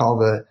what I call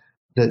the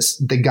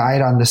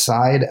guide on the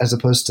side, as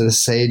opposed to the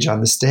sage on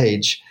the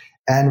stage.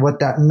 And what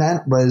that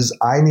meant was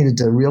I needed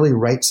to really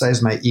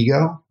right-size my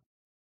ego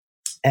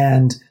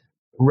and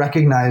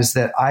recognize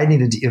that I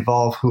needed to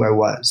evolve who I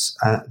was,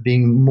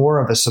 being more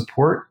of a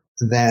support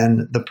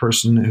than the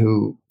person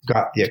who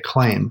got the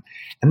acclaim.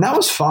 And that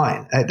was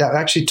fine. That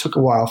actually took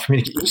a while for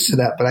me to get used to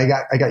that, but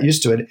I got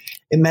used to it.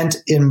 It meant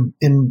in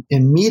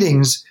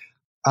meetings,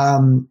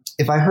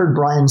 if I heard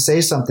Brian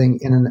say something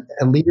in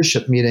a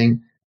leadership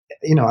meeting,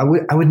 I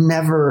would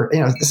never,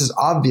 this is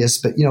obvious,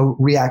 but,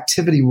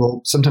 reactivity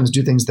will sometimes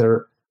do things that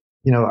are,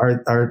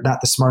 are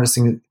not the smartest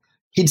thing.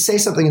 He'd say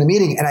something in a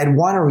meeting and I'd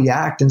want to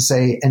react and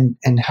say,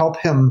 and help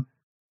him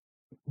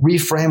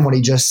reframe what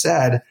he just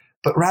said.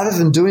 But rather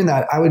than doing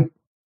that, I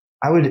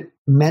would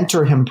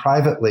mentor him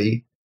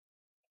privately,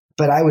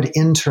 but I would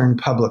intern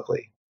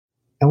publicly.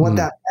 And what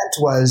that meant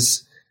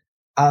was,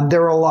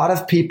 there were a lot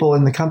of people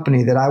in the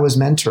company that I was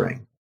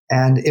mentoring,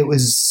 and it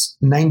was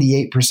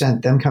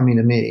 98% them coming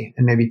to me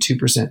and maybe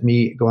 2%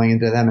 me going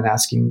into them and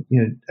asking,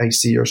 I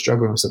see you're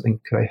struggling with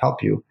something. Could I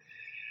help you?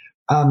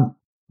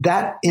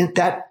 That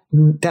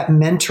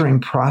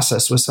mentoring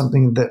process was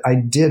something that I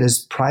did as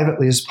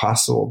privately as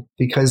possible,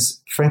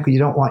 because frankly, you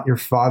don't want your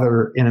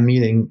father in a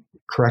meeting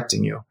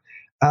correcting you.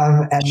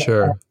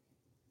 Sure.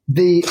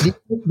 The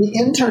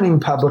interning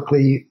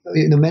publicly,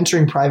 the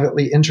mentoring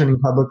privately, interning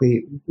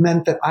publicly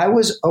meant that I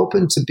was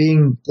open to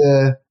being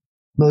the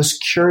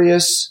most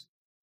curious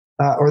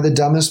or the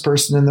dumbest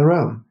person in the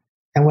room.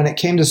 And when it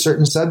came to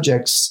certain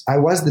subjects, I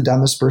was the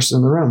dumbest person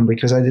in the room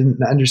because I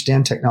didn't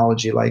understand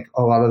technology like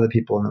a lot of the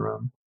people in the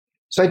room.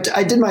 So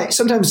I did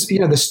sometimes,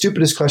 the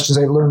stupidest questions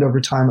I learned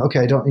over time. Okay,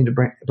 I don't need to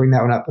bring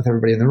that one up with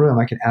everybody in the room.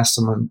 I can ask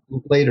someone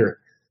later.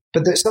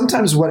 But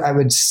sometimes what I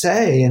would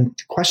say and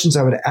questions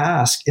I would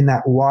ask in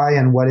that why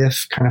and what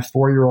if kind of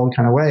 4-year-old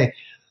kind of way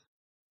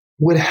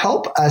would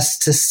help us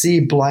to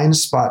see blind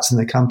spots in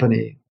the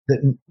company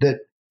that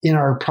in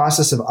our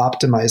process of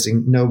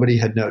optimizing, nobody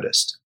had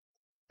noticed.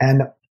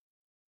 And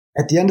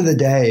at the end of the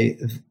day,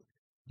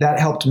 that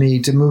helped me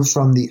to move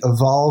from the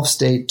evolve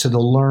state to the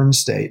learn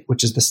state,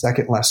 which is the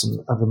second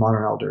lesson of the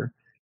modern elder.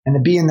 And to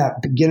be in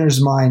that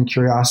beginner's mind,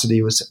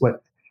 curiosity was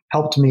what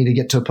helped me to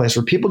get to a place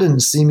where people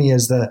didn't see me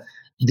as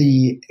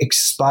the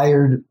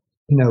expired,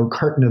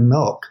 carton of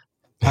milk,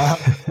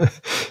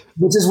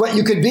 which is what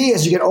you could be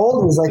as you get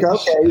older. It's like,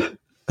 okay,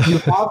 you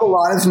have a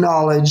lot of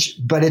knowledge,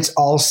 but it's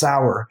all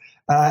sour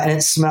and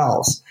it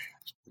smells.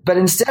 But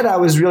instead, I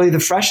was really the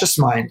freshest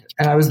mind,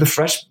 and I was the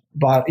fresh,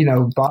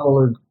 bottle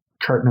or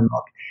carton of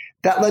milk.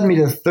 That led me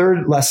to the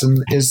third lesson,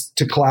 is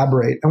to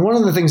collaborate. And one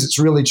of the things that's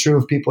really true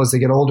of people as they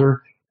get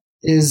older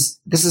is,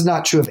 this is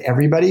not true of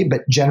everybody,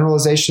 but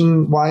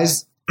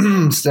generalization-wise,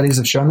 studies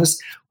have shown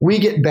this, we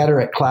get better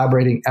at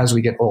collaborating as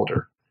we get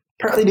older,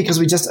 partly because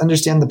we just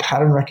understand the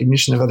pattern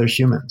recognition of other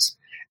humans.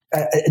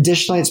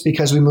 Additionally, it's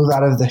because we move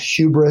out of the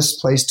hubris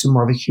place to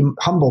more of a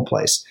humble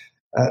place,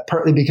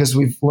 partly because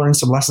we've learned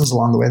some lessons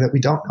along the way that we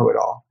don't know it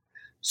all.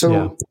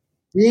 So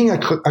being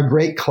a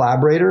great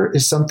collaborator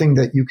is something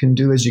that you can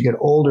do as you get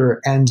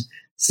older. And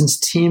since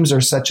teams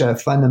are such a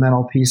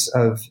fundamental piece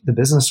of the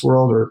business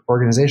world or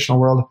organizational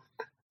world,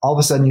 all of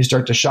a sudden you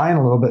start to shine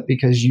a little bit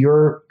because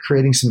you're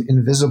creating some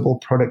invisible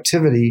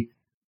productivity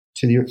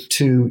to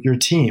your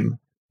team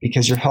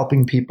because you're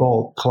helping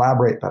people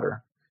collaborate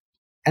better.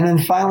 And then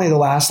finally, the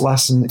last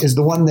lesson is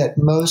the one that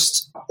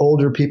most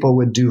older people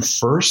would do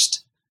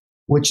first,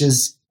 which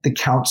is the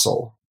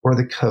counsel or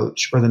the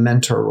coach or the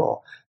mentor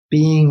role.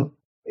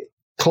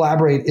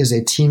 Collaborate is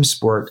a team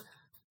sport.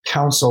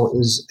 Counsel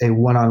is a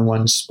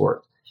one-on-one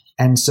sport.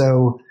 And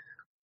so,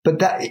 but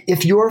that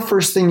if your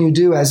first thing you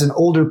do as an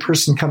older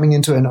person coming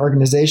into an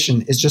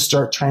organization is just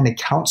start trying to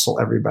counsel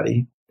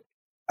everybody,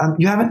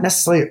 you haven't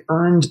necessarily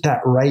earned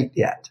that right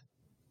yet.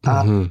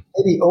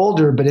 Maybe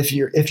older, but if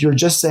you're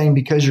just saying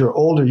because you're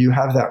older you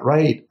have that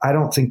right, I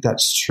don't think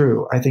that's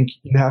true. I think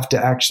you have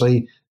to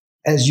actually,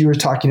 as you were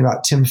talking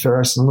about Tim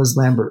Ferriss and Liz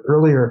Lambert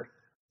earlier,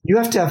 you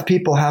have to have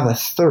people have a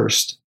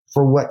thirst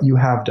for what you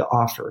have to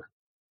offer,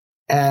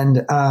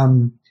 and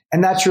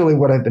that's really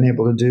what I've been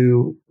able to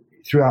do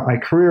throughout my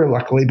career,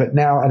 luckily. But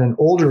now at an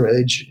older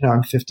age,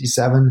 I'm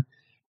 57,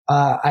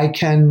 I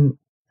can,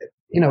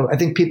 I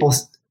think people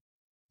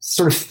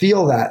sort of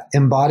feel that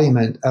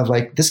embodiment of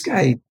like, this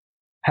guy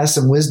has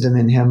some wisdom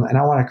in him and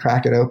I want to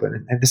crack it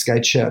open. And this guy,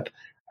 Chip,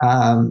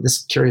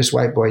 this curious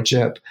white boy,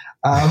 Chip,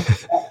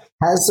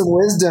 has some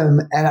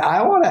wisdom and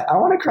I want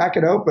to crack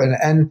it open.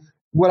 And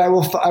what I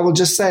will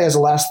just say as a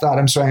last thought,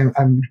 I'm sorry,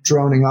 I'm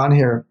droning on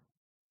here,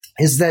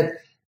 is that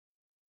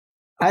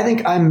I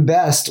think I'm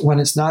best when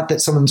it's not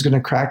that someone's going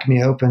to crack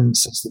me open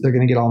so that they're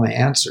going to get all my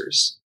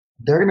answers.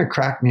 They're going to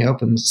crack me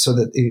open so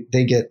that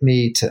they get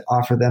me to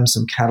offer them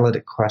some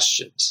catalytic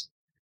questions.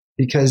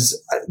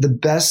 Because the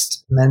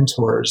best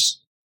mentors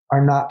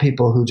are not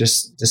people who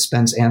just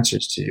dispense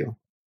answers to you.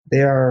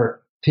 They are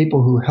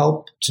people who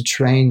help to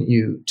train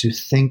you to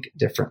think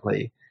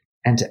differently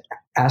and to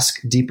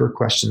ask deeper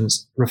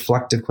questions,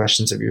 reflective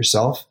questions of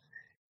yourself.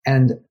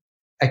 And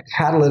a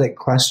catalytic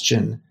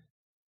question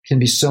can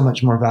be so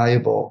much more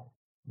valuable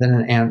than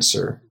an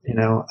answer.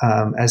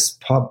 As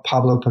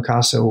Pablo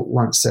Picasso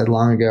once said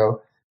long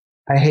ago,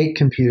 I hate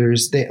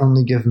computers. They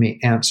only give me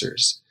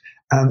answers.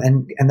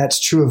 And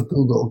that's true of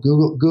Google.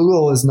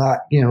 Google is not,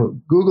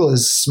 Google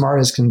is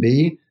smart as can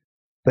be,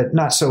 but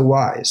not so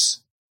wise,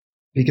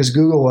 because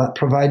Google will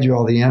provide you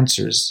all the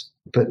answers,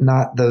 but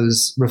not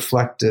those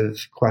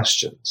reflective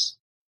questions.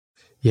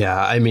 Yeah.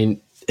 I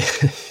mean,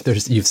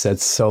 you've said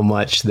so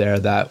much there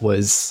that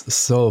was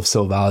so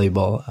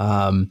valuable.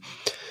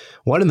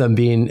 one of them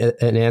being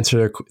an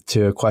answer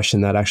to a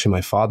question that actually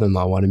my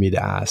father-in-law wanted me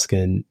to ask.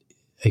 And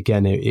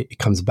again, it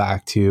comes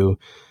back to,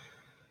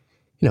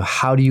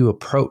 how do you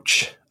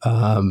approach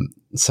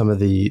some of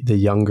the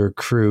younger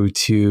crew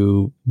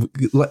to,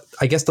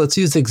 I guess, let's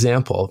use the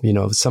example,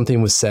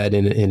 something was said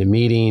in a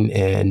meeting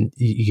and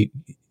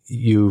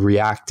you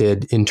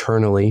reacted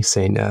internally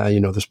saying,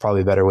 there's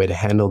probably a better way to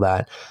handle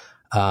that.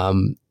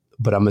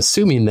 But I'm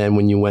assuming then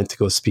when you went to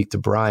go speak to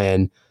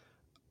Brian,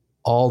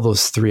 all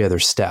those 3 other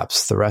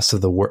steps, the rest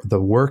of the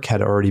work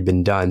had already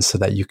been done so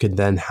that you could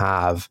then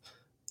have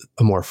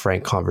a more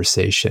frank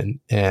conversation.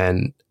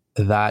 And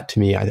that, to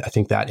me, I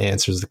think that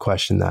answers the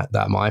question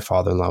that my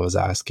father-in-law was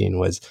asking,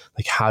 was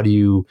like, how do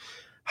you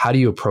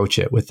approach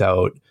it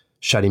without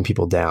shutting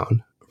people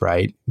down,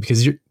 right?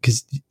 Because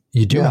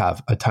you do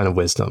have a ton of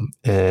wisdom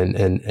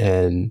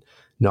and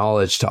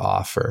knowledge to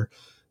offer.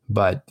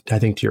 But I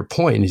think to your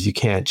point is you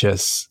can't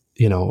just,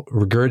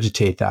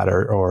 regurgitate that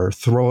or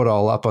throw it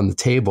all up on the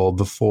table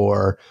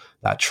before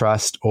that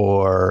trust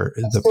or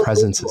the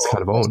presence is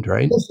kind of owned,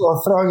 right?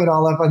 Well, throwing it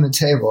all up on the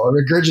table,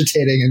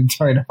 regurgitating and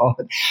throwing it all.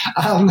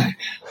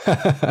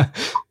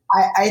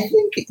 I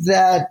think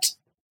that,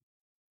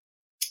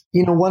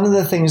 one of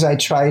the things I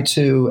try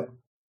to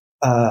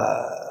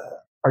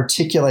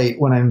articulate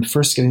when I'm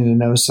first getting to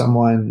know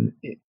someone,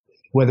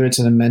 whether it's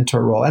in a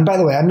mentor role. And by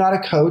the way, I'm not a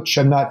coach.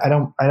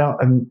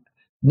 I'm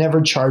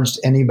never charged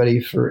anybody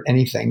for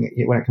anything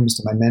when it comes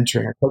to my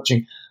mentoring or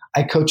coaching.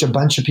 I coach a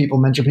bunch of people,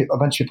 mentor a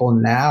bunch of people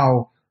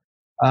now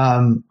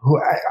who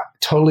are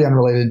totally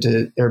unrelated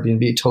to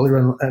Airbnb,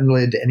 totally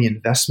unrelated to any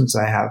investments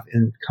I have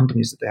in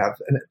companies that they have.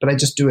 But I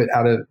just do it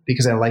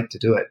because I like to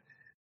do it.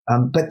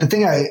 But the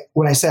thing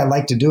when I say I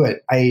like to do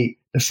it,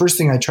 the first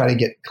thing I try to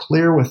get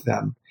clear with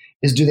them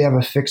is, do they have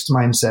a fixed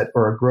mindset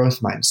or a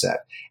growth mindset?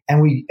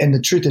 And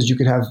the truth is, you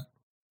could have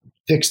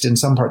fixed in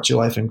some parts of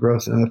your life and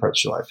growth in other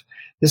parts of your life.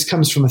 This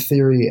comes from a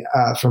theory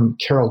from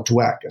Carol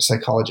Dweck, a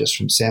psychologist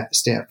from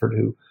Stanford,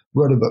 who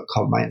wrote a book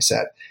called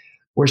Mindset,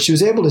 where she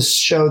was able to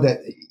show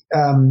that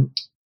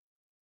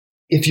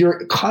if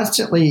you're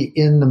constantly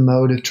in the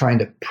mode of trying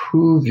to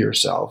prove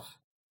yourself,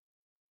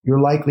 you're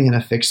likely in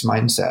a fixed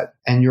mindset.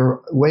 And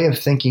your way of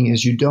thinking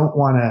is you don't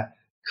want to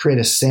create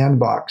a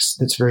sandbox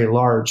that's very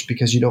large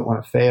because you don't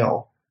want to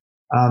fail.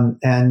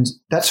 And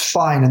that's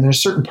fine. And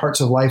there's certain parts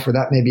of life where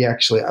that may be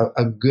actually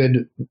a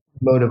good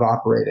mode of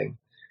operating.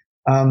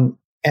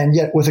 And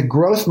yet with a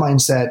growth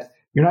mindset,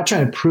 you're not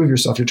trying to prove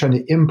yourself, you're trying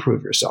to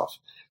improve yourself.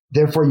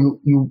 Therefore,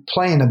 you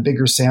play in a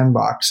bigger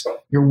sandbox.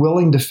 You're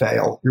willing to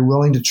fail. You're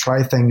willing to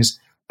try things,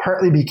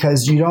 partly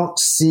because you don't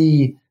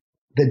see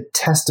the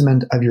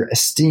testament of your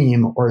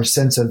esteem or a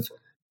sense of,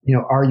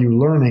 are you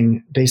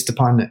learning based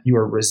upon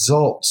your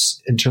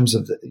results in terms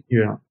of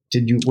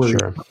did you work?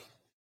 Sure.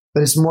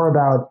 But it's more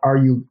about, are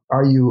you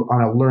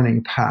on a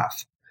learning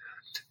path?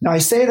 Now, I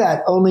say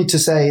that only to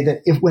say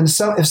that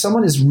if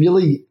someone is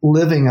really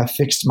living a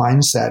fixed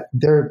mindset,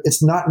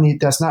 that's not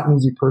an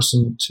easy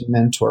person to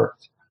mentor.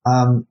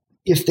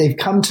 If they've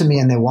come to me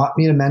and they want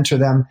me to mentor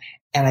them,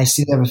 and I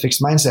see they have a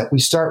fixed mindset, we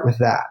start with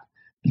that.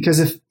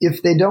 Because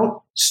if they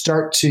don't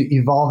start to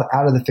evolve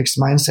out of the fixed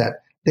mindset,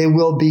 they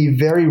will be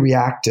very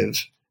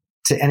reactive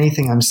to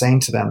anything I'm saying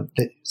to them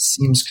that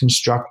seems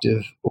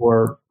constructive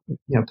or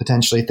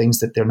potentially things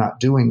that they're not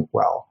doing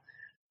well.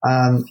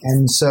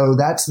 And so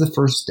that's the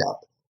first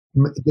step,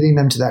 getting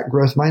them to that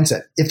growth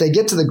mindset. If they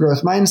get to the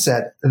growth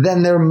mindset,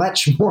 then they're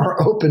much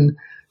more open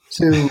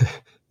to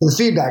the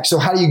feedback. So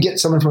how do you get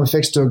someone from a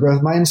fixed to a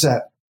growth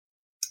mindset?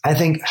 I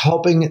think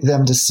helping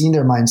them to see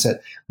their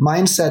mindset.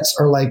 Mindsets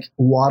are like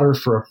water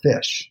for a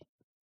fish.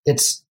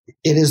 It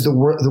is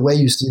the way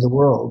you see the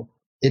world.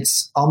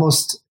 It's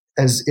almost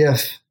as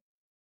if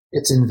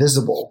it's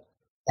invisible,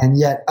 and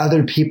yet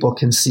other people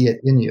can see it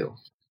in you.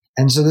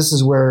 And so this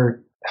is where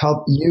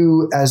help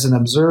you as an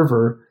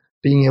observer,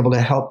 being able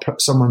to help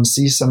someone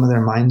see some of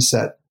their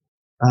mindset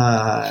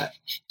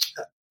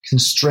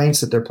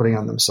constraints that they're putting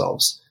on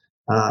themselves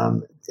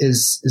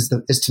is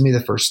to me the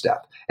first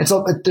step. And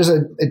so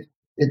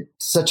it's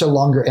such a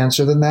longer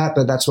answer than that,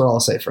 but that's what I'll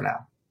say for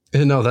now.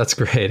 No, that's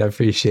great. I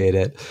appreciate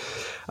it.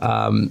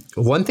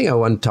 One thing I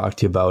want to talk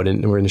to you about,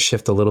 and we're going to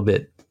shift a little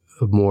bit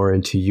more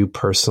into you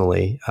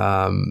personally.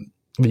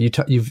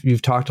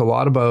 You've talked a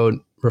lot about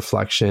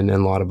reflection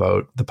and a lot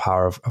about the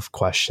power of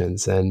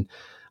questions. And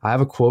I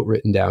have a quote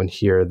written down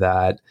here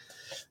that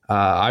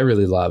I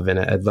really love, and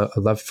I'd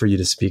love for you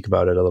to speak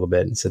about it a little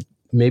bit. It said,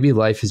 maybe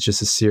life is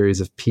just a series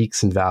of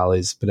peaks and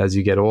valleys, but as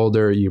you get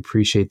older, you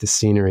appreciate the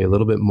scenery a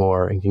little bit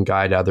more and can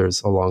guide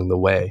others along the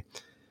way.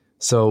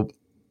 So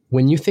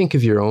when you think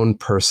of your own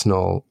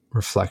personal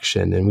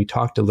reflection, and we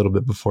talked a little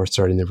bit before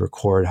starting to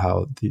record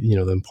how the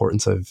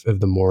importance of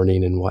the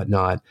morning and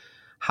whatnot,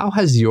 how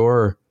has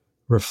your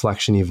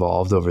reflection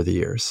evolved over the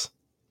years?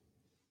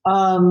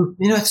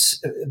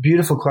 It's a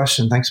beautiful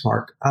question. Thanks,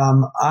 Mark.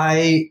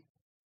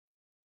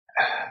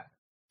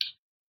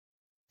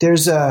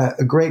 There's a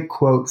great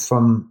quote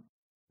from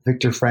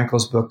Viktor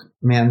Frankl's book,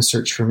 Man's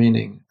Search for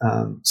Meaning.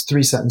 It's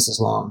 3 sentences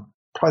long,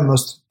 probably the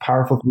most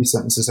powerful 3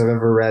 sentences I've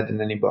ever read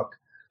in any book.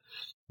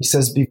 He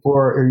says he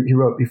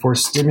wrote, before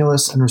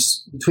stimulus and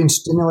between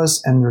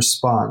stimulus and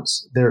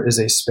response, there is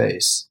a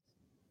space.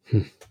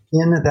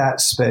 In that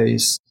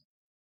space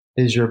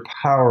is your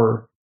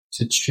power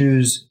to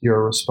choose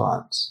your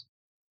response.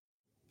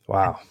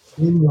 Wow.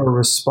 In your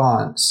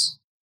response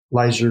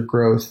lies your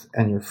growth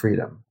and your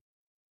freedom.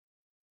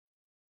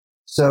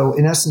 So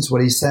in essence,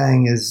 what he's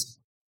saying is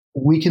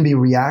we can be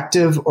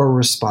reactive or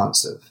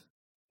responsive.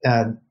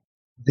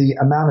 The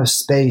amount of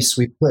space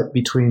we put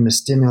between the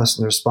stimulus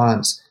and the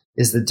response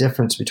is the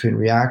difference between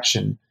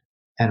reaction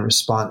and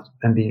response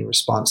and being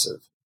responsive.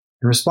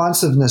 And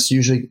responsiveness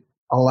usually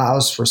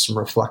allows for some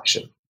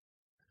reflection.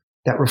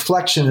 That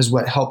reflection is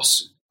what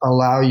helps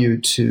allow you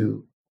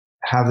to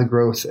have the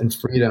growth and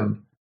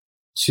freedom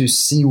to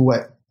see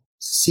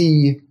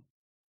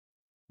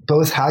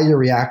both how you're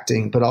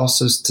reacting, but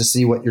also to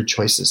see what your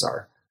choices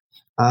are.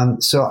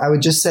 So I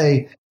would just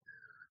say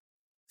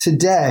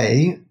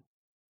today,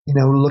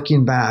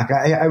 looking back,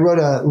 I wrote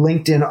a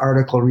LinkedIn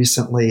article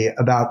recently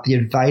about the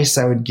advice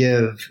I would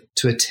give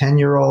to a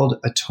 10-year-old,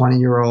 a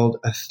 20-year-old,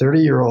 a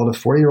 30-year-old, a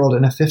 40-year-old,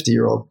 and a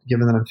 50-year-old,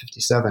 given that I'm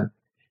 57.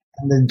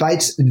 And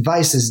the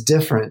advice is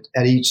different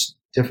at each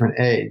different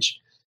age.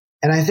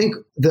 And I think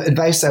the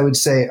advice I would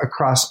say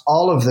across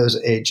all of those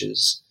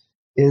ages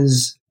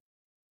is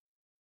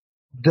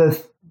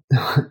the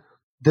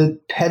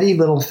petty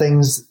little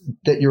things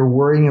that you're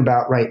worrying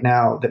about right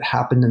now that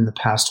happened in the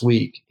past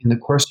week, in the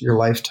course of your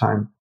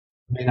lifetime,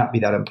 may not be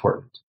that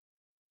important.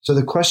 So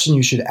the question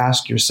you should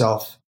ask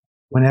yourself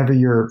whenever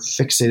you're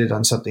fixated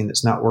on something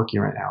that's not working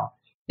right now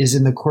is,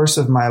 in the course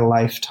of my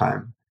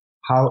lifetime,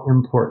 how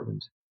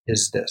important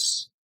is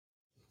this?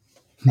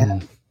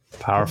 And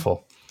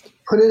powerful.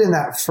 Put it in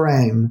that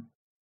frame.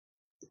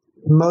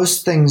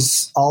 Most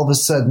things all of a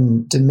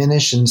sudden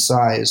diminish in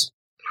size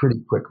pretty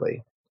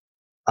quickly.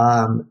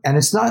 And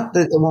it's not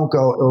that it will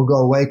go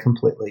away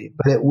completely,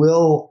 but it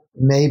will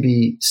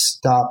maybe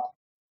stop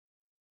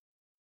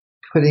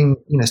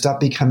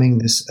becoming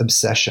this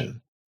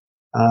obsession.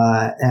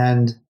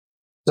 And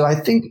so I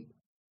think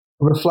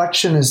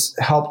reflection is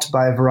helped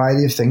by a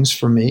variety of things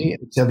for me.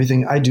 It's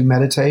everything. I do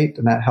meditate,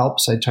 and that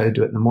helps. I try to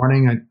do it in the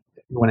morning.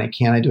 When I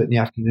can, I do it in the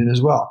afternoon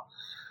as well.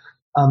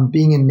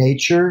 Being in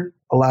nature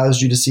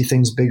allows you to see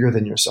things bigger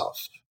than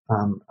yourself.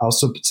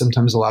 Also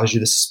sometimes allows you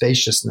the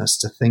spaciousness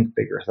to think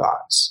bigger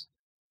thoughts.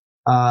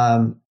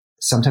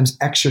 Sometimes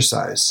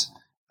exercise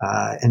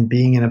and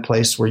being in a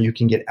place where you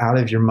can get out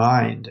of your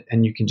mind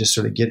and you can just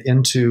sort of get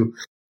into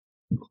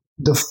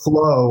the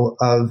flow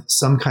of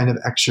some kind of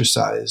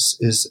exercise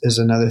is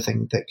another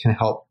thing that can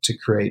help to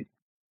create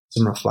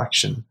some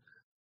reflection.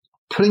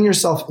 Putting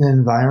yourself in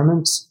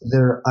environments that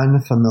are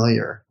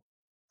unfamiliar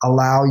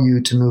allow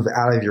you to move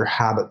out of your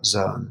habit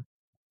zone.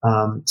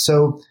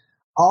 So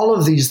all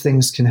of these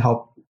things can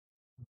help,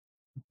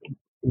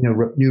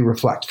 you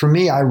reflect. For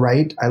me, I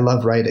write. I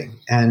love writing.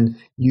 And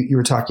you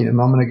were talking a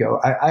moment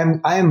ago.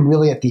 I am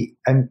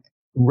really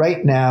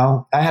right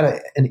now. I had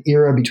an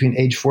era between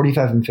age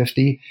 45 and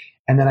 50,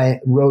 and then I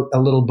wrote a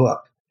little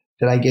book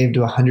that I gave to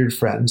 100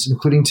 friends,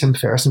 including Tim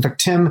Ferriss. In fact,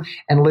 Tim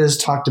and Liz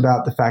talked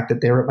about the fact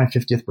that they were at my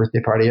 50th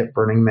birthday party at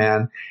Burning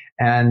Man,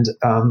 and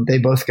they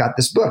both got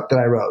this book that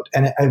I wrote.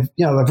 And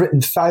I've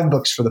written 5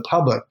 books for the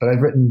public, but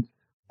I've written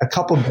a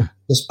couple books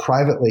just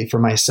privately for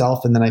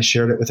myself, and then I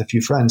shared it with a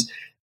few friends.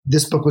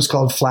 This book was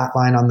called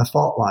Flatline on the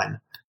Fault Line,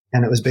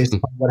 and it was based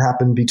on what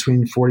happened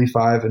between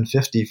 45 and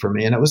 50 for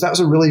me. And that was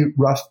a really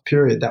rough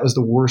period. That was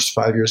the worst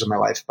 5 years of my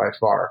life by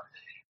far,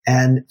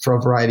 and for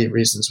a variety of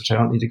reasons, which I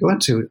don't need to go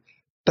into.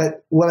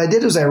 But what I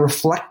did was I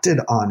reflected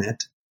on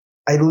it.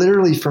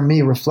 For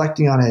me,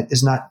 reflecting on it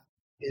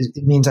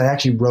it means I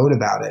actually wrote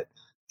about it.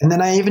 And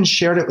then I even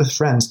shared it with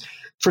friends.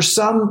 For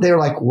some, they were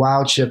like,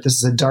 wow, Chip, this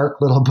is a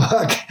dark little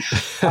book.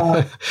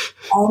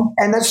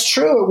 And that's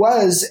true, it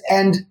was.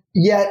 And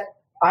yet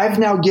I've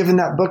now given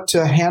that book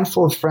to a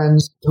handful of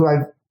friends who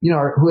I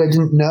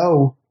didn't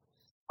know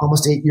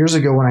almost 8 years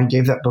ago when I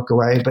gave that book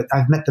away, but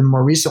I've met them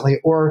more recently.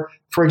 Or,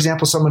 for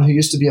example, someone who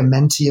used to be a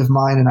mentee of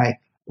mine and I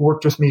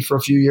worked with me for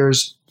a few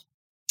years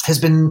has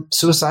been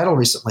suicidal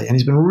recently, and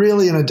he's been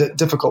really in a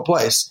difficult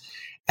place.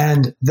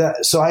 And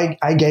so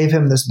I gave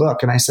him this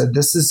book, and I said,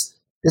 this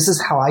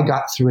is how I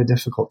got through a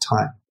difficult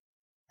time.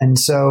 And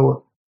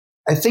so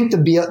I think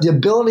the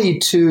ability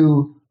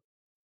to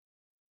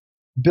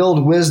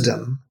build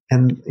wisdom,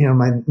 and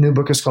my new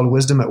book is called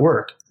Wisdom at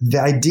Work.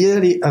 The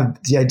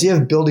idea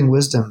of building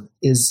wisdom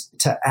is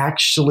to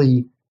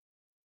actually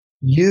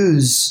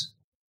use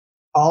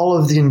all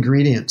of the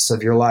ingredients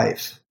of your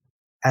life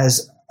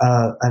as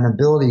an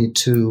ability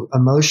to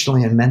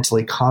emotionally and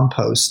mentally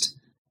compost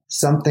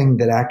something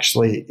that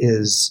actually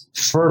is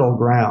fertile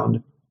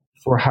ground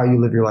for how you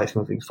live your life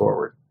moving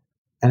forward.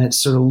 And it's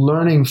sort of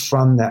learning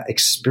from that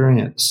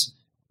experience,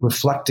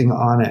 reflecting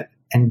on it,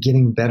 and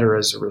getting better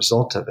as a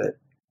result of it.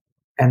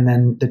 And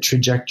then the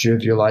trajectory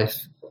of your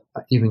life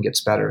even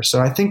gets better. So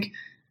I think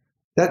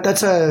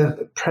that's a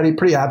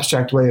pretty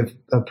abstract way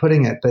of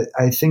putting it. But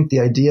I think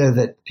the idea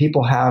that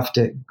people have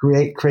to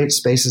create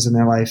spaces in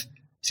their life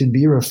to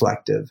be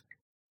reflective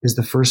is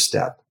the first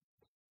step.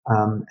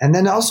 And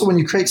then also when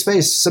you create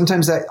space,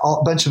 sometimes that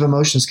bunch of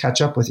emotions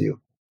catch up with you.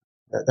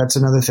 That's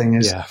another thing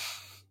is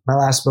my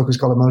last book was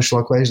called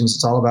Emotional Equations.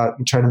 It's all about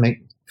you trying to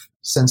make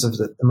sense of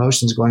the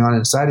emotions going on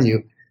inside of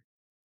you.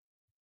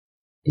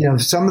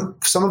 Some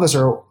of us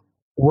are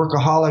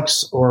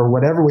workaholics or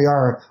whatever we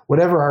are,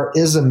 whatever our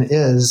ism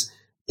is,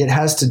 it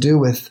has to do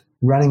with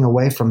running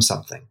away from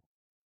something.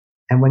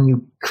 And when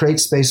you create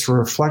space for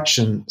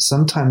reflection,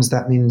 sometimes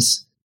that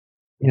means,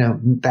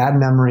 bad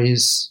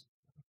memories,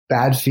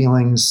 bad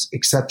feelings,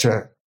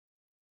 etc.,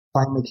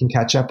 finally can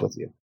catch up with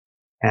you.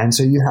 And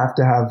so you have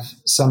to have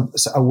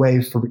a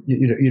way for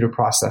you to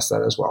process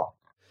that as well.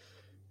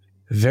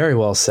 Very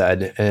well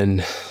said,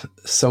 and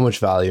so much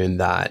value in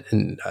that.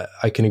 And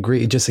I can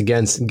agree, just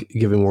again,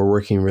 given we're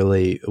working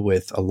really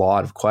with a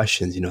lot of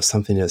questions,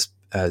 something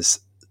as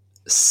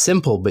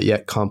simple but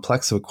yet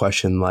complex of a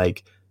question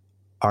like,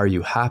 are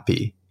you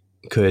happy,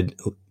 could,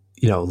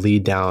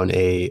 lead down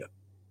a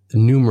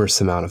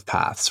numerous amount of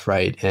paths,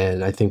 right?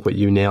 And I think what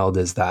you nailed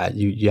is that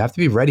you have to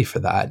be ready for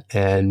that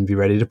and be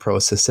ready to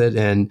process it.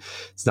 And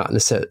it's not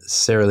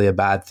necessarily a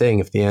bad thing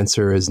if the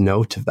answer is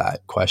no to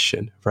that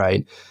question,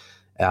 right?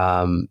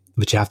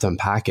 But you have to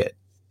unpack it,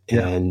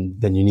 and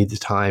then you need the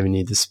time, you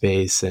need the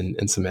space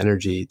and some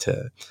energy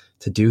to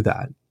do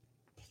that.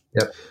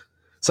 Yep.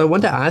 So I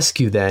wanted to ask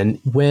you then,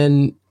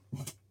 when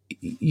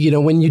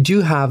you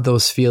do have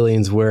those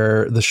feelings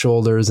where the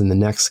shoulders and the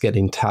neck's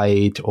getting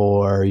tight,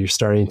 or you're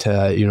starting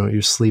to,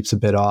 your sleep's a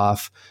bit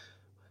off,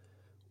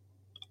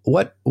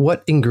 what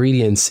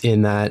ingredients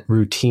in that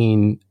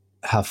routine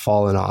have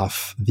fallen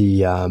off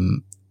the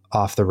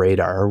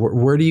radar?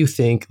 Where do you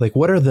think,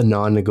 what are the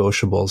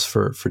non-negotiables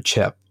for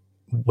Chip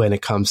when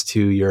it comes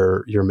to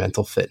your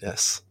mental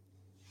fitness?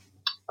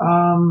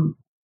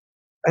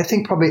 I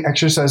think probably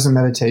exercise and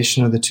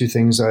meditation are the two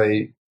things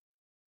I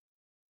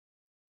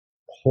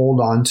hold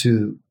on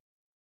to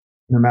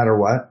no matter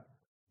what.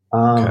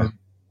 Okay.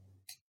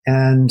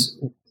 And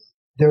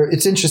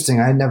it's interesting.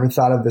 I had never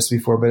thought of this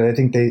before, but I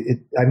think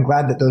I'm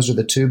glad that those are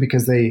the two,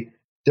 because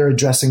they're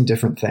addressing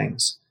different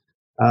things.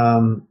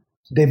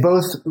 They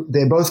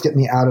both get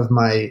me out of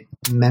my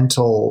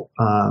mental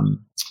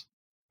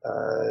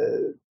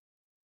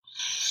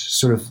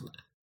sort of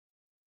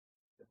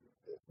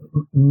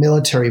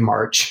military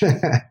march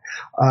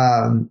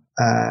or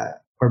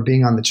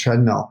being on the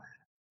treadmill.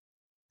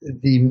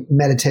 The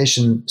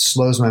meditation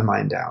slows my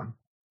mind down,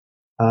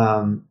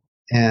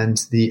 and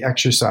the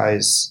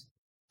exercise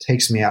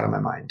takes me out of my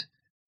mind.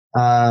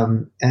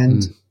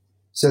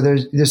 So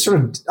there's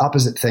sort of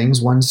opposite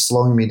things. One's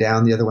slowing me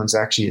down. The other one's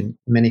actually, in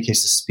many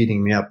cases,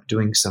 speeding me up,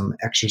 doing some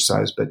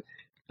exercise. But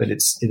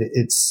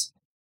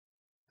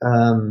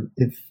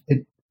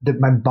that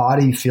my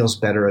body feels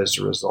better as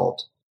a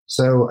result.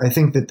 So I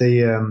think that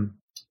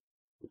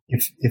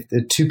if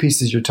the two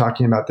pieces you're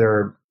talking about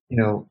there,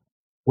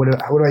 what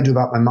do I do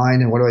about my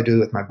mind and what do I do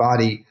with my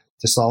body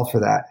to solve for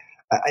that?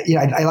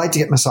 I like to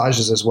get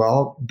massages as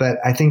well, but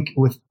I think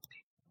with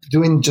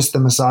doing just the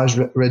massage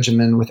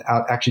regimen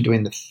without actually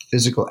doing the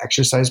physical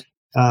exercise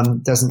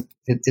I'm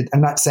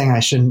not saying I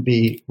shouldn't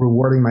be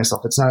rewarding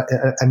myself. It's not.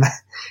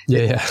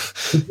 Yeah.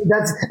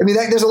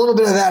 There's a little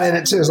bit of that in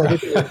it too. It's like,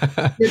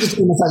 just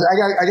do a massage.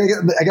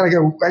 I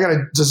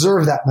gotta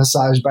deserve that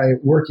massage by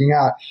working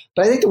out.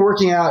 But I think the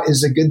working out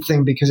is a good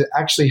thing because it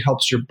actually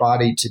helps your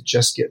body to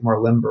just get more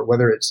limber.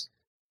 Whether it's,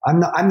 I'm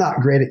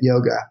not great at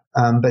yoga,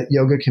 but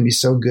yoga can be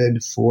so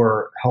good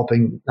for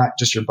helping not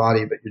just your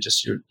body, but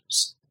you're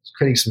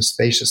creating some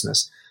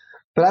spaciousness.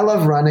 But I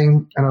love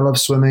running and I love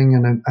swimming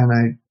and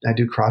I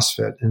do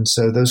CrossFit. And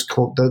so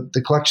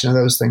the collection of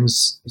those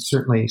things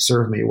certainly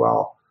serve me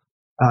well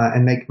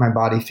and make my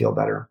body feel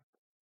better.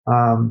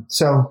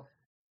 So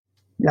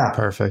yeah.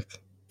 Perfect.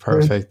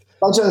 There's a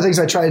bunch of other things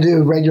I try to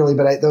do regularly,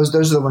 but those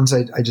are the ones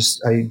I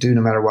do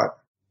no matter what.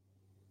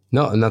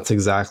 No, and that's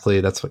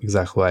exactly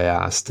why I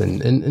asked.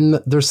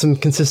 And there's some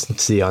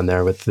consistency on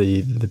there with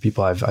the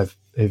people I've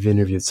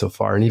interviewed so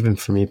far, and even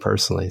for me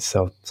personally.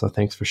 So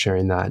thanks for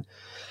sharing that.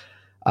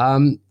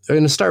 I'm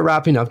going to start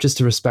wrapping up just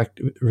to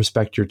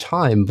respect your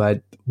time.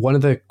 But one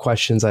of the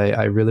questions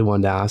I really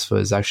wanted to ask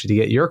was actually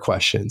to get your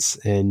questions.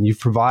 And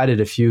you've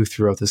provided a few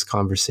throughout this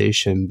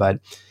conversation. But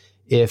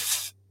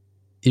if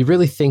you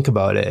really think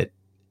about it,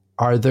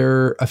 are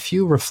there a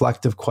few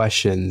reflective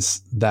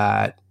questions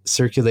that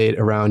circulate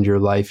around your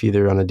life,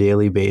 either on a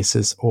daily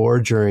basis or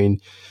during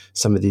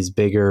some of these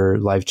bigger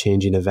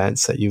life-changing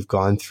events that you've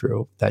gone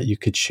through that you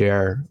could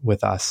share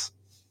with us?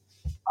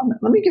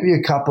 Let me give you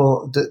a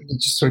couple that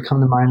just sort of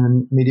come to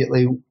mind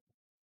immediately.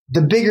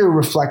 The bigger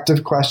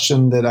reflective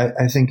question that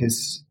I think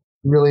is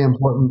really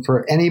important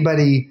for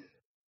anybody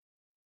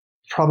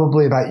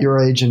probably about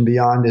your age and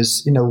beyond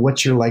is,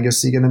 what's your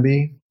legacy going to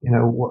be?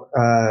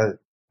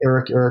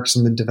 Erik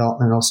Erikson, the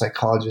developmental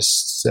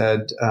psychologist,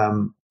 said,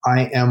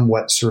 I am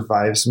what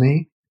survives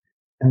me.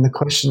 And the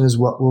question is,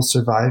 what will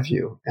survive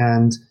you?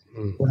 And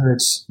whether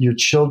it's your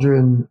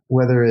children,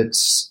 whether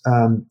it's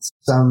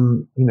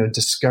some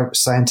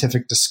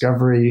scientific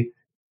discovery,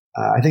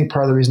 I think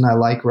part of the reason I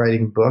like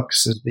writing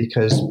books is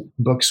because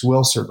books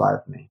will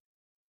survive me.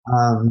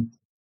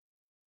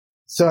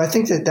 So I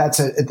think that's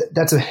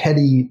a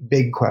heady,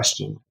 big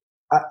question.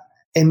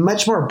 A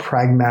much more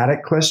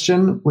pragmatic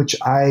question, which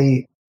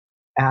I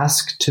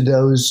ask to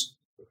those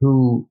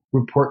who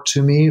report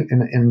to me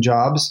in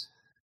jobs,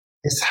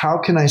 is how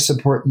can I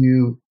support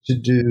you to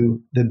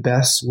do the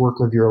best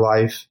work of your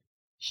life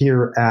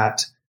here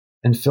at,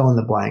 and fill in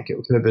the blank. It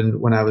could have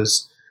been when I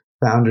was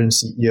founder and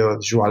CEO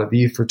of Joie de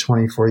Vivre for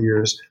 24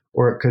 years,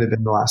 or it could have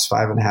been the last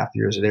 5.5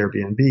 years at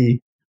Airbnb.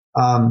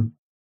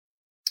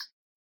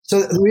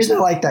 So the reason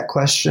I like that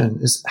question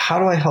is, how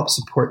do I help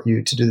support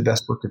you to do the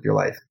best work of your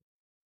life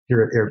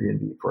here at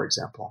Airbnb, for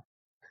example?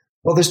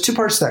 Well, there's two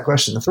parts to that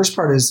question. The first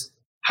part is,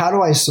 how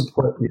do I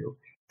support you?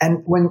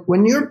 And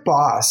when your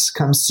boss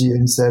comes to you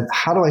and said,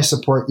 how do I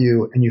support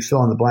you? And you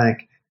fill in the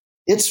blank,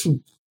 it's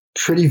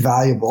pretty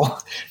valuable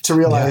to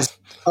realize,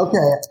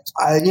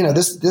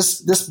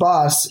 this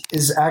boss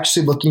is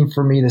actually looking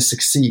for me to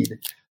succeed.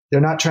 They're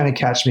not trying to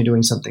catch me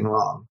doing something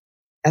wrong.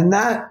 And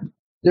that,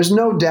 there's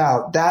no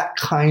doubt, that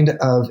kind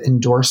of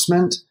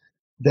endorsement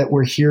that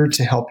we're here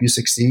to help you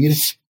succeed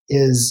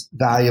is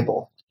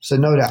valuable. So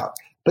no doubt.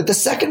 But the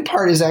second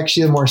part is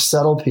actually a more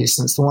subtle piece,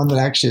 and it's the one that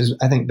actually has,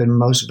 I think, been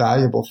most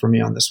valuable for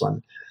me on this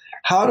one.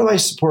 How do I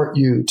support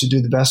you to do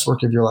the best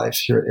work of your life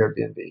here at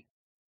Airbnb?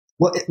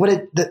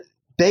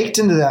 Baked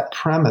into that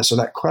premise or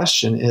that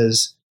question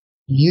is,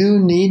 you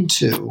need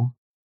to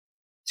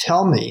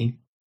tell me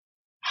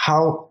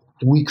how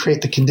we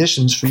create the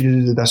conditions for you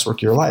to do the best work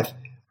of your life.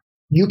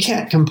 You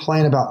can't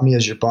complain about me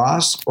as your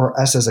boss or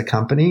us as a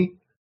company,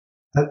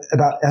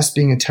 about us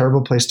being a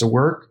terrible place to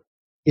work,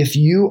 if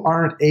you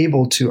aren't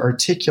able to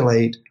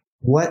articulate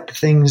what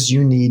things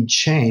you need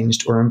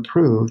changed or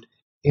improved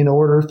in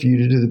order for you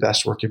to do the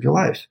best work of your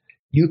life.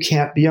 You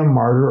can't be a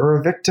martyr or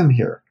a victim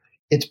here.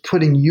 It's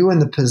putting you in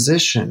the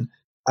position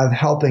of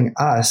helping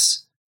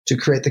us to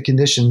create the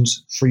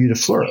conditions for you to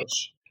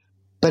flourish.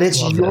 But it's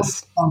your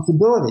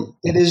responsibility.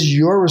 It is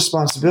your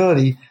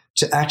responsibility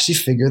to actually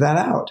figure that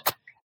out.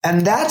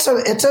 And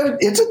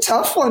it's a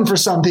tough one for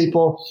some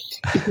people,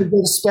 because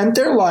they've spent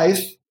their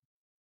life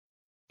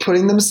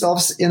putting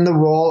themselves in the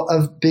role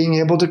of being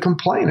able to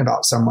complain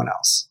about someone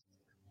else.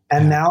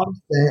 And now,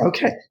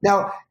 okay,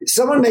 now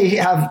someone may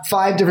have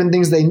 5 different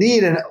things they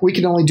need, and we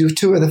can only do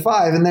 2 of the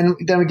 5. And then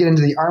we get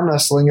into the arm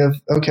wrestling of,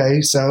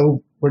 okay,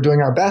 so we're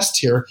doing our best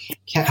here.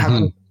 Can't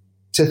have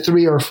to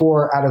 3 or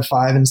 4 out of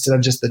 5 instead of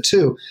just the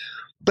 2.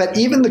 But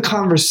even the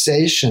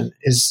conversation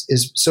is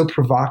so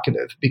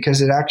provocative,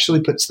 because it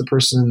actually puts the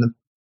person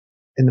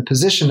in the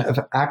position of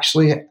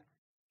actually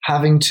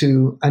having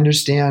to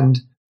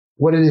understand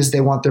what it is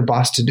they want their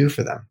boss to do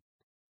for them.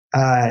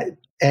 But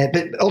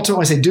ultimately,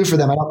 when I say do for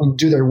them, I don't mean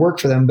do their work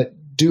for them, but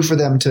do for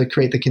them to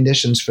create the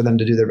conditions for them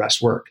to do their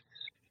best work.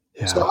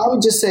 Yeah. So I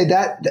would just say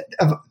that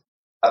of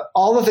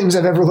all the things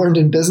I've ever learned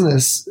in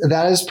business,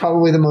 that is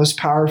probably the most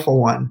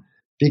powerful one,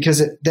 because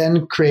it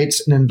then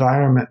creates an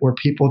environment where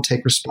people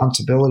take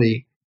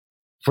responsibility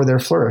for their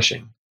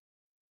flourishing.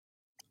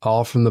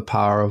 All from the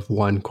power of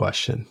one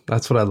question.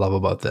 That's what I love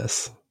about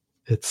this.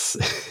 It's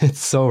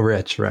so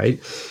rich, right?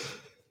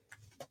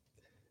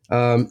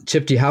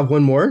 Chip, do you have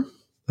one more?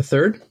 A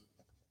third?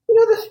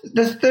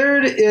 The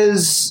third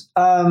is,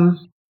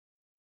 I'm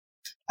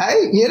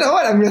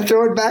going to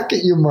throw it back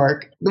at you,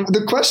 Mark.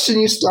 The question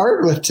you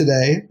started with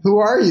today, who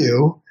are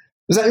you?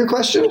 Was that your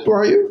question? Who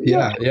are you?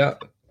 Yeah.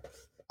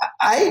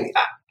 I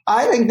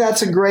think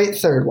that's a great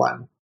third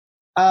one.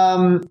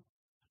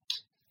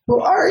 Who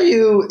are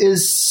you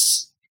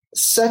is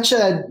such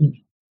a,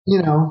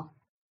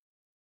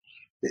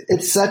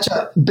 it's such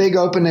a big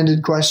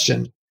open-ended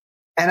question.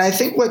 And I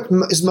think what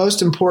is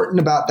most important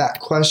about that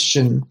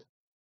question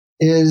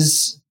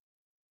is,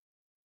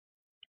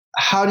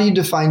 how do you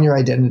define your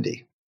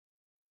identity?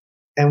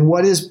 And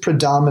what is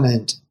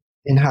predominant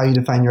in how you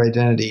define your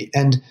identity?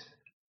 And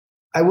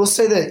I will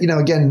say that,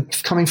 again,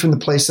 coming from the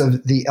place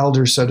of the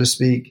elder, so to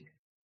speak,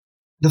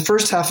 the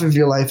first half of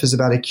your life is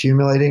about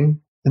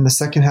accumulating, and the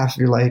second half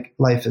of your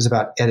life is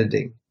about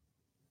editing.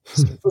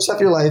 So the first half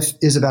of your life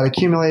is about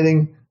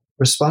accumulating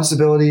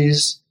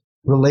responsibilities,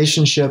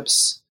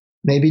 relationships,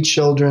 maybe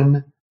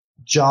children,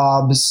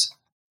 jobs,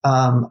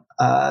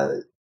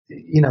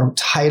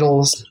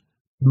 titles,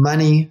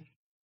 money,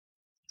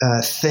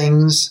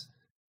 things.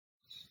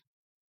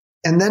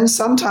 And then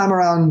sometime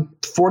around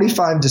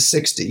 45 to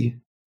 60,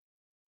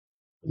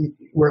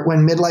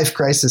 when midlife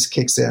crisis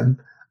kicks in,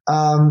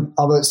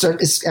 although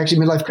it's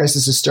actually midlife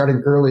crisis is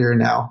starting earlier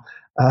now.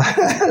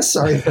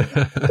 Sorry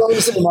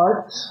to say,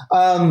 Mark.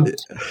 I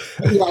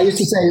used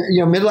to say,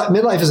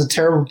 midlife is a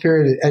terrible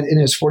period,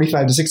 and it's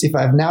 45 to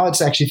 65. Now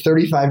it's actually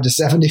 35 to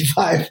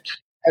 75,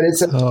 and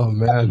it's oh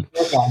man.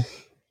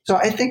 So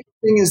I think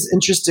the thing is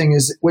interesting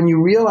is when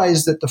you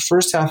realize that the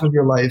first half of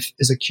your life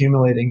is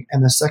accumulating,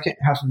 and the second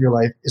half of your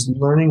life is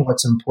learning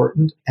what's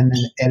important and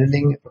then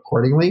editing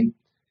accordingly.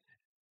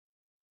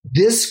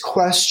 This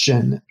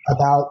question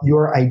about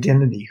your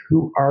identity,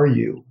 who are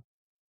you?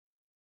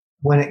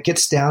 When it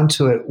gets down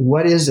to it,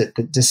 what is it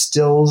that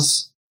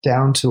distills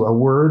down to a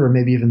word or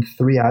maybe even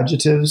 3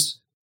 adjectives?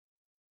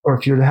 Or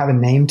if you were to have a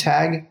name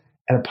tag,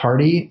 at a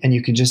party and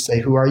you could just say,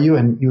 "Who are you?"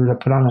 and you were to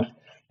put on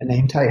a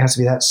name tag, it has to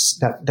be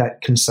that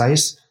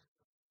concise.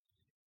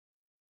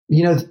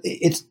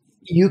 It's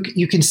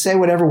you can say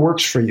whatever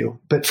works for you.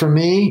 But for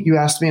me, you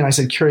asked me and I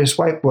said curious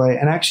white boy.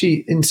 And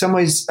actually, in some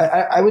ways,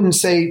 I wouldn't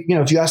say,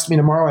 if you asked me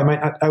tomorrow,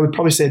 I would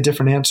probably say a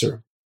different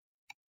answer.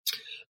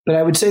 But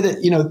I would say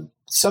that,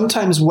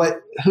 sometimes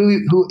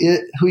who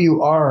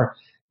you are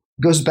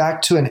goes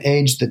back to an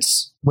age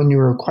that's when you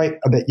were quite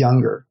a bit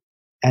younger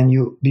and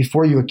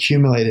before you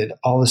accumulated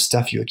all the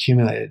stuff you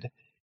accumulated.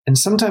 And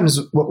sometimes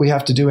what we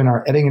have to do in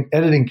our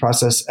editing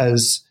process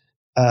as,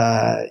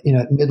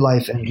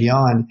 midlife and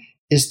beyond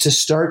is to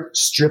start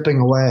stripping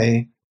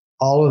away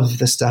all of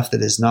the stuff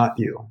that is not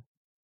you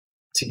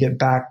to get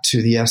back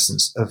to the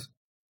essence of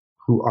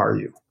who are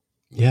you.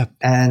 Yeah.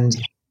 And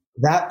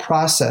that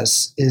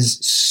process is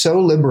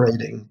so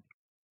liberating.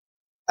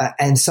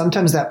 And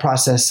sometimes that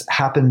process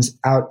happens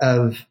out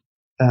of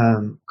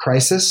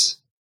crisis.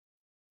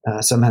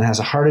 Someone has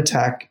a heart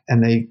attack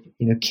and they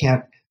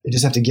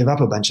just have to give up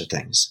a bunch of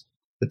things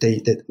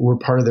that were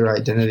part of their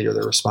identity or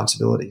their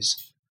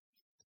responsibilities.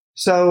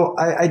 So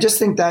I just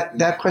think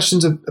that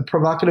question's a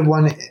provocative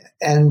one.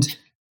 And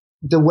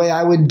the way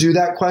I would do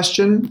that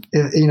question,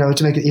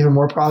 to make it even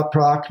more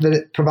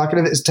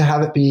provocative is to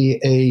have it be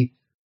a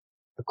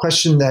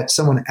question that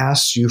someone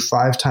asks you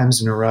 5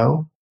 times in a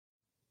row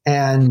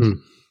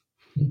and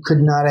you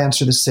could not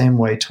answer the same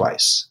way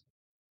twice.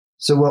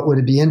 So what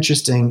would be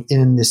interesting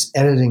in this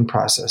editing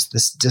process,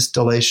 this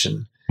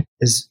distillation,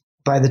 is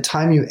by the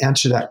time you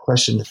answer that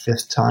question the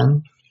 5th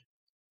time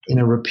in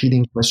a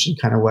repeating question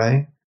kind of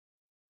way,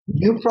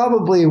 you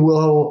probably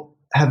will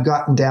have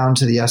gotten down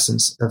to the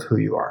essence of who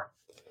you are.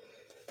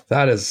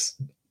 That is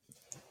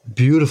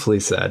beautifully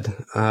said.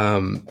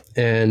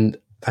 And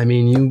I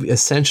mean, you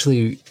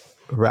essentially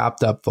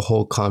wrapped up the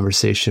whole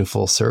conversation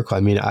full circle. I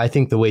mean, I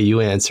think the way you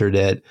answered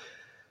it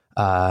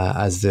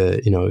as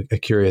a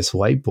curious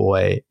white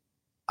boy,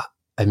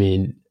 I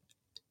mean,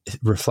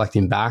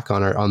 reflecting back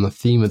on the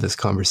theme of this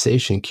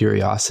conversation,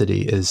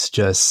 curiosity is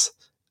just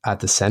at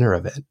the center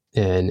of it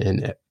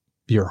and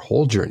your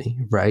whole journey,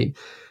 right?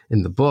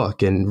 In the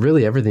book and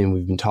really everything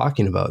we've been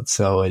talking about.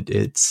 So I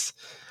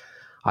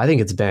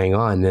think it's bang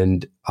on.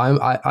 And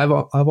I've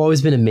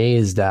always been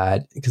amazed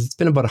that, because it's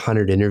been about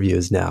 100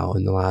 interviews now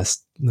in the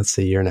last, let's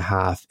say, year and a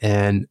half.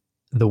 And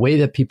the way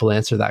that people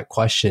answer that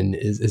question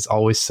is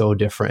always so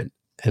different.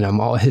 And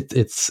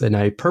and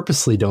I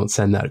purposely don't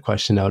send that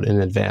question out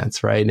in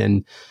advance. Right.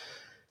 And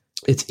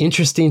it's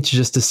interesting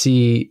to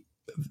see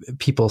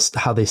people,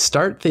 how they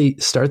start the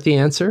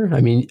answer. I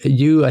mean,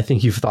 I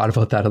think you've thought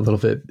about that a little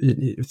bit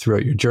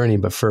throughout your journey,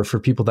 but for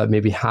people that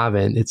maybe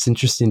haven't, it's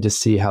interesting to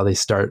see how they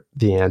start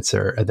the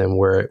answer and then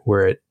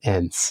where it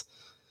ends.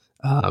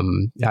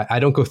 I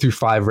don't go through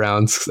 5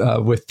 rounds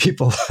with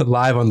people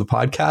live on the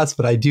podcast,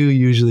 but I do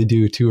usually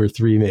do 2 or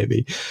 3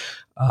 maybe.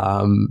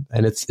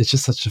 And it's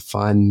just such a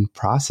fun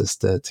process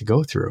to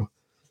go through.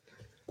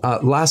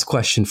 Last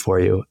question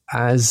for you.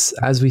 As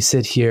we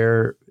sit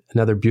here,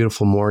 another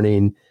beautiful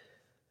morning,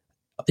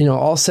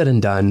 all said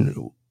and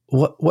done,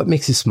 what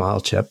makes you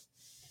smile, Chip?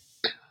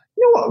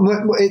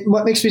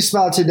 What makes me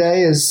smile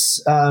today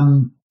is,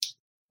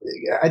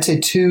 I'd say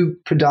 2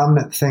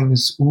 predominant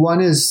things.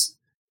 One is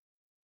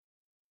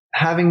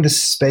having the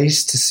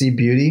space to see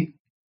beauty.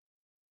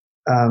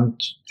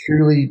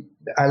 Truly,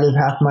 I live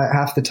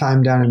half the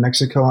time down in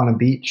Mexico on a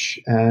beach,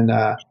 and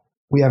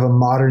we have a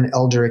modern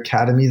elder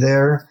academy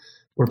there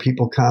where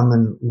people come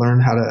and learn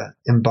how to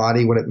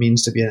embody what it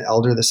means to be an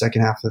elder the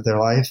second half of their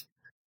life.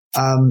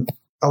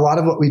 A lot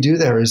of what we do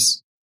there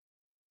is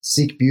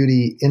seek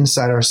beauty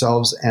inside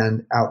ourselves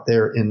and out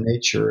there in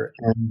nature.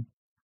 And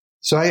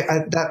so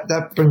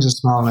that brings a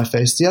smile on my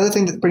face. The other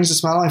thing that brings a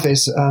smile on my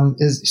face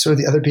is sort of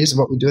the other piece of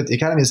what we do at the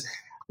Academy is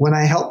when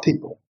I help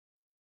people,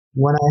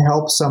 when I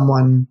help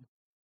someone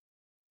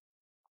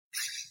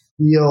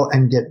feel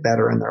and get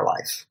better in their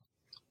life.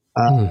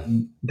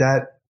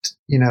 That,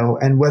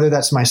 and whether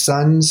that's my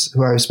sons,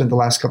 who I spent the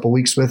last couple of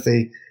weeks with,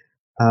 they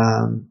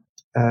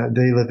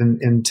live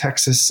in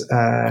Texas,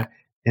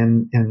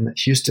 in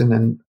Houston,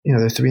 and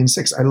they're 3 and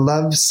 6. I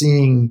love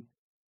seeing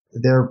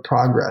their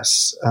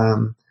progress.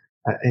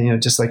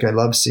 Just like I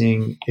love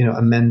seeing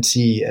a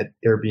mentee at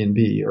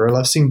Airbnb, or I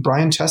love seeing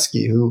Brian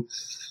Chesky, who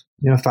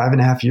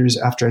 5.5 years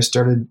after I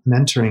started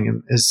mentoring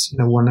him is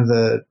one of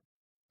the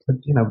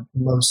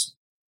most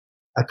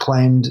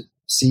acclaimed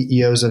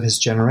CEOs of his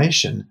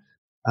generation,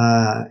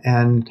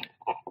 and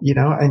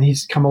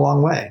he's come a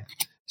long way.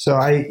 So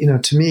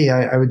to me,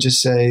 I would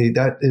just say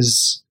that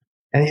is.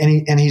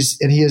 And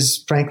he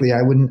is, frankly,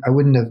 I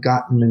wouldn't have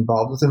gotten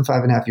involved with him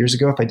 5.5 years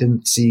ago if I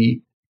didn't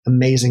see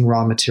amazing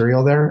raw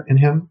material there in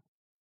him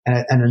and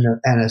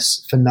a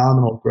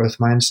phenomenal growth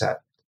mindset.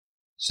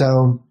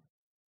 So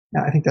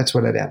I think that's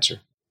what I'd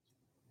answer.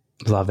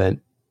 Love it.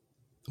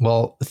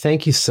 Well,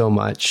 thank you so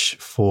much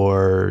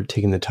for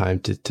taking the time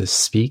to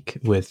speak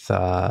with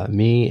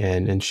me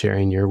and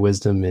sharing your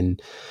wisdom and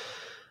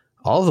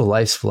all the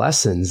life's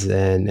lessons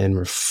and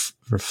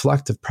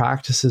reflective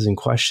practices and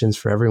questions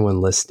for everyone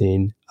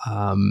listening.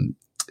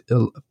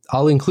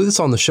 I'll include this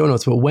on the show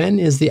notes, but when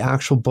is the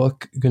actual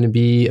book going to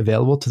be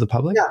available to the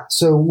public? Yeah.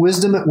 So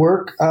Wisdom at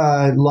Work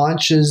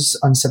launches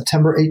on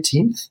September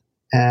 18th.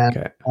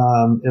 And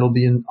it'll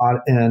be an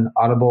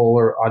Audible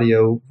or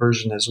audio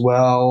version as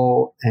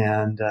well.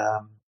 And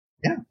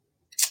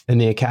And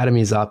the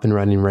Academy's up and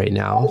running right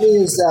now.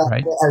 Academy is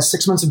right? a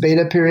 6 months of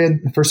beta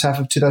period, the first half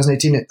of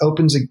 2018. It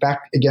opens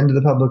back again to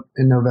the public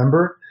in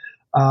November.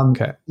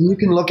 You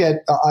can look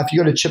at, if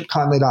you go to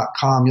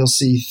chipconley.com, you'll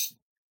see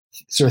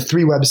sort of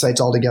 3 websites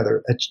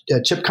altogether.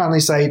 A Chip Conley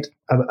site,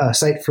 a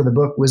site for the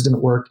book, Wisdom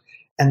at Work,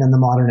 and then the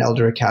Modern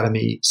Elder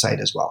Academy site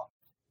as well.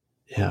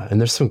 Yeah,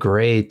 and there's some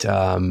great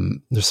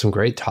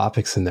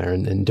topics in there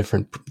and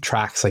different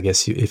tracks, I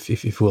guess,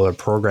 if you will, or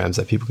programs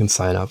that people can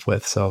sign up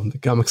with. So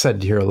I'm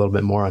excited to hear a little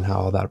bit more on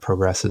how that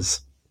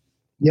progresses.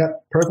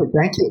 Yep, perfect.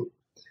 Thank you.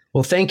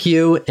 Well, thank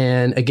you,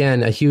 and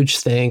again, a huge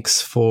thanks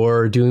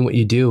for doing what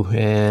you do.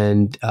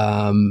 And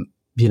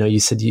you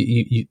said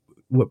you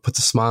what puts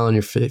a smile on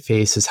your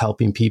face is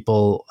helping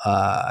people.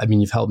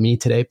 You've helped me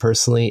today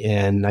personally,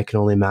 and I can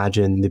only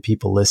imagine the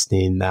people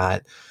listening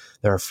that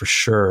there are for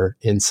sure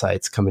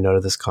insights coming out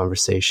of this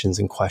conversations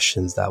and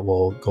questions that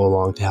will go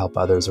along to help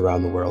others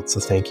around the world. So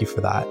thank you for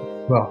that.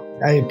 Well,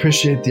 I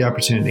appreciate the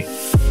opportunity.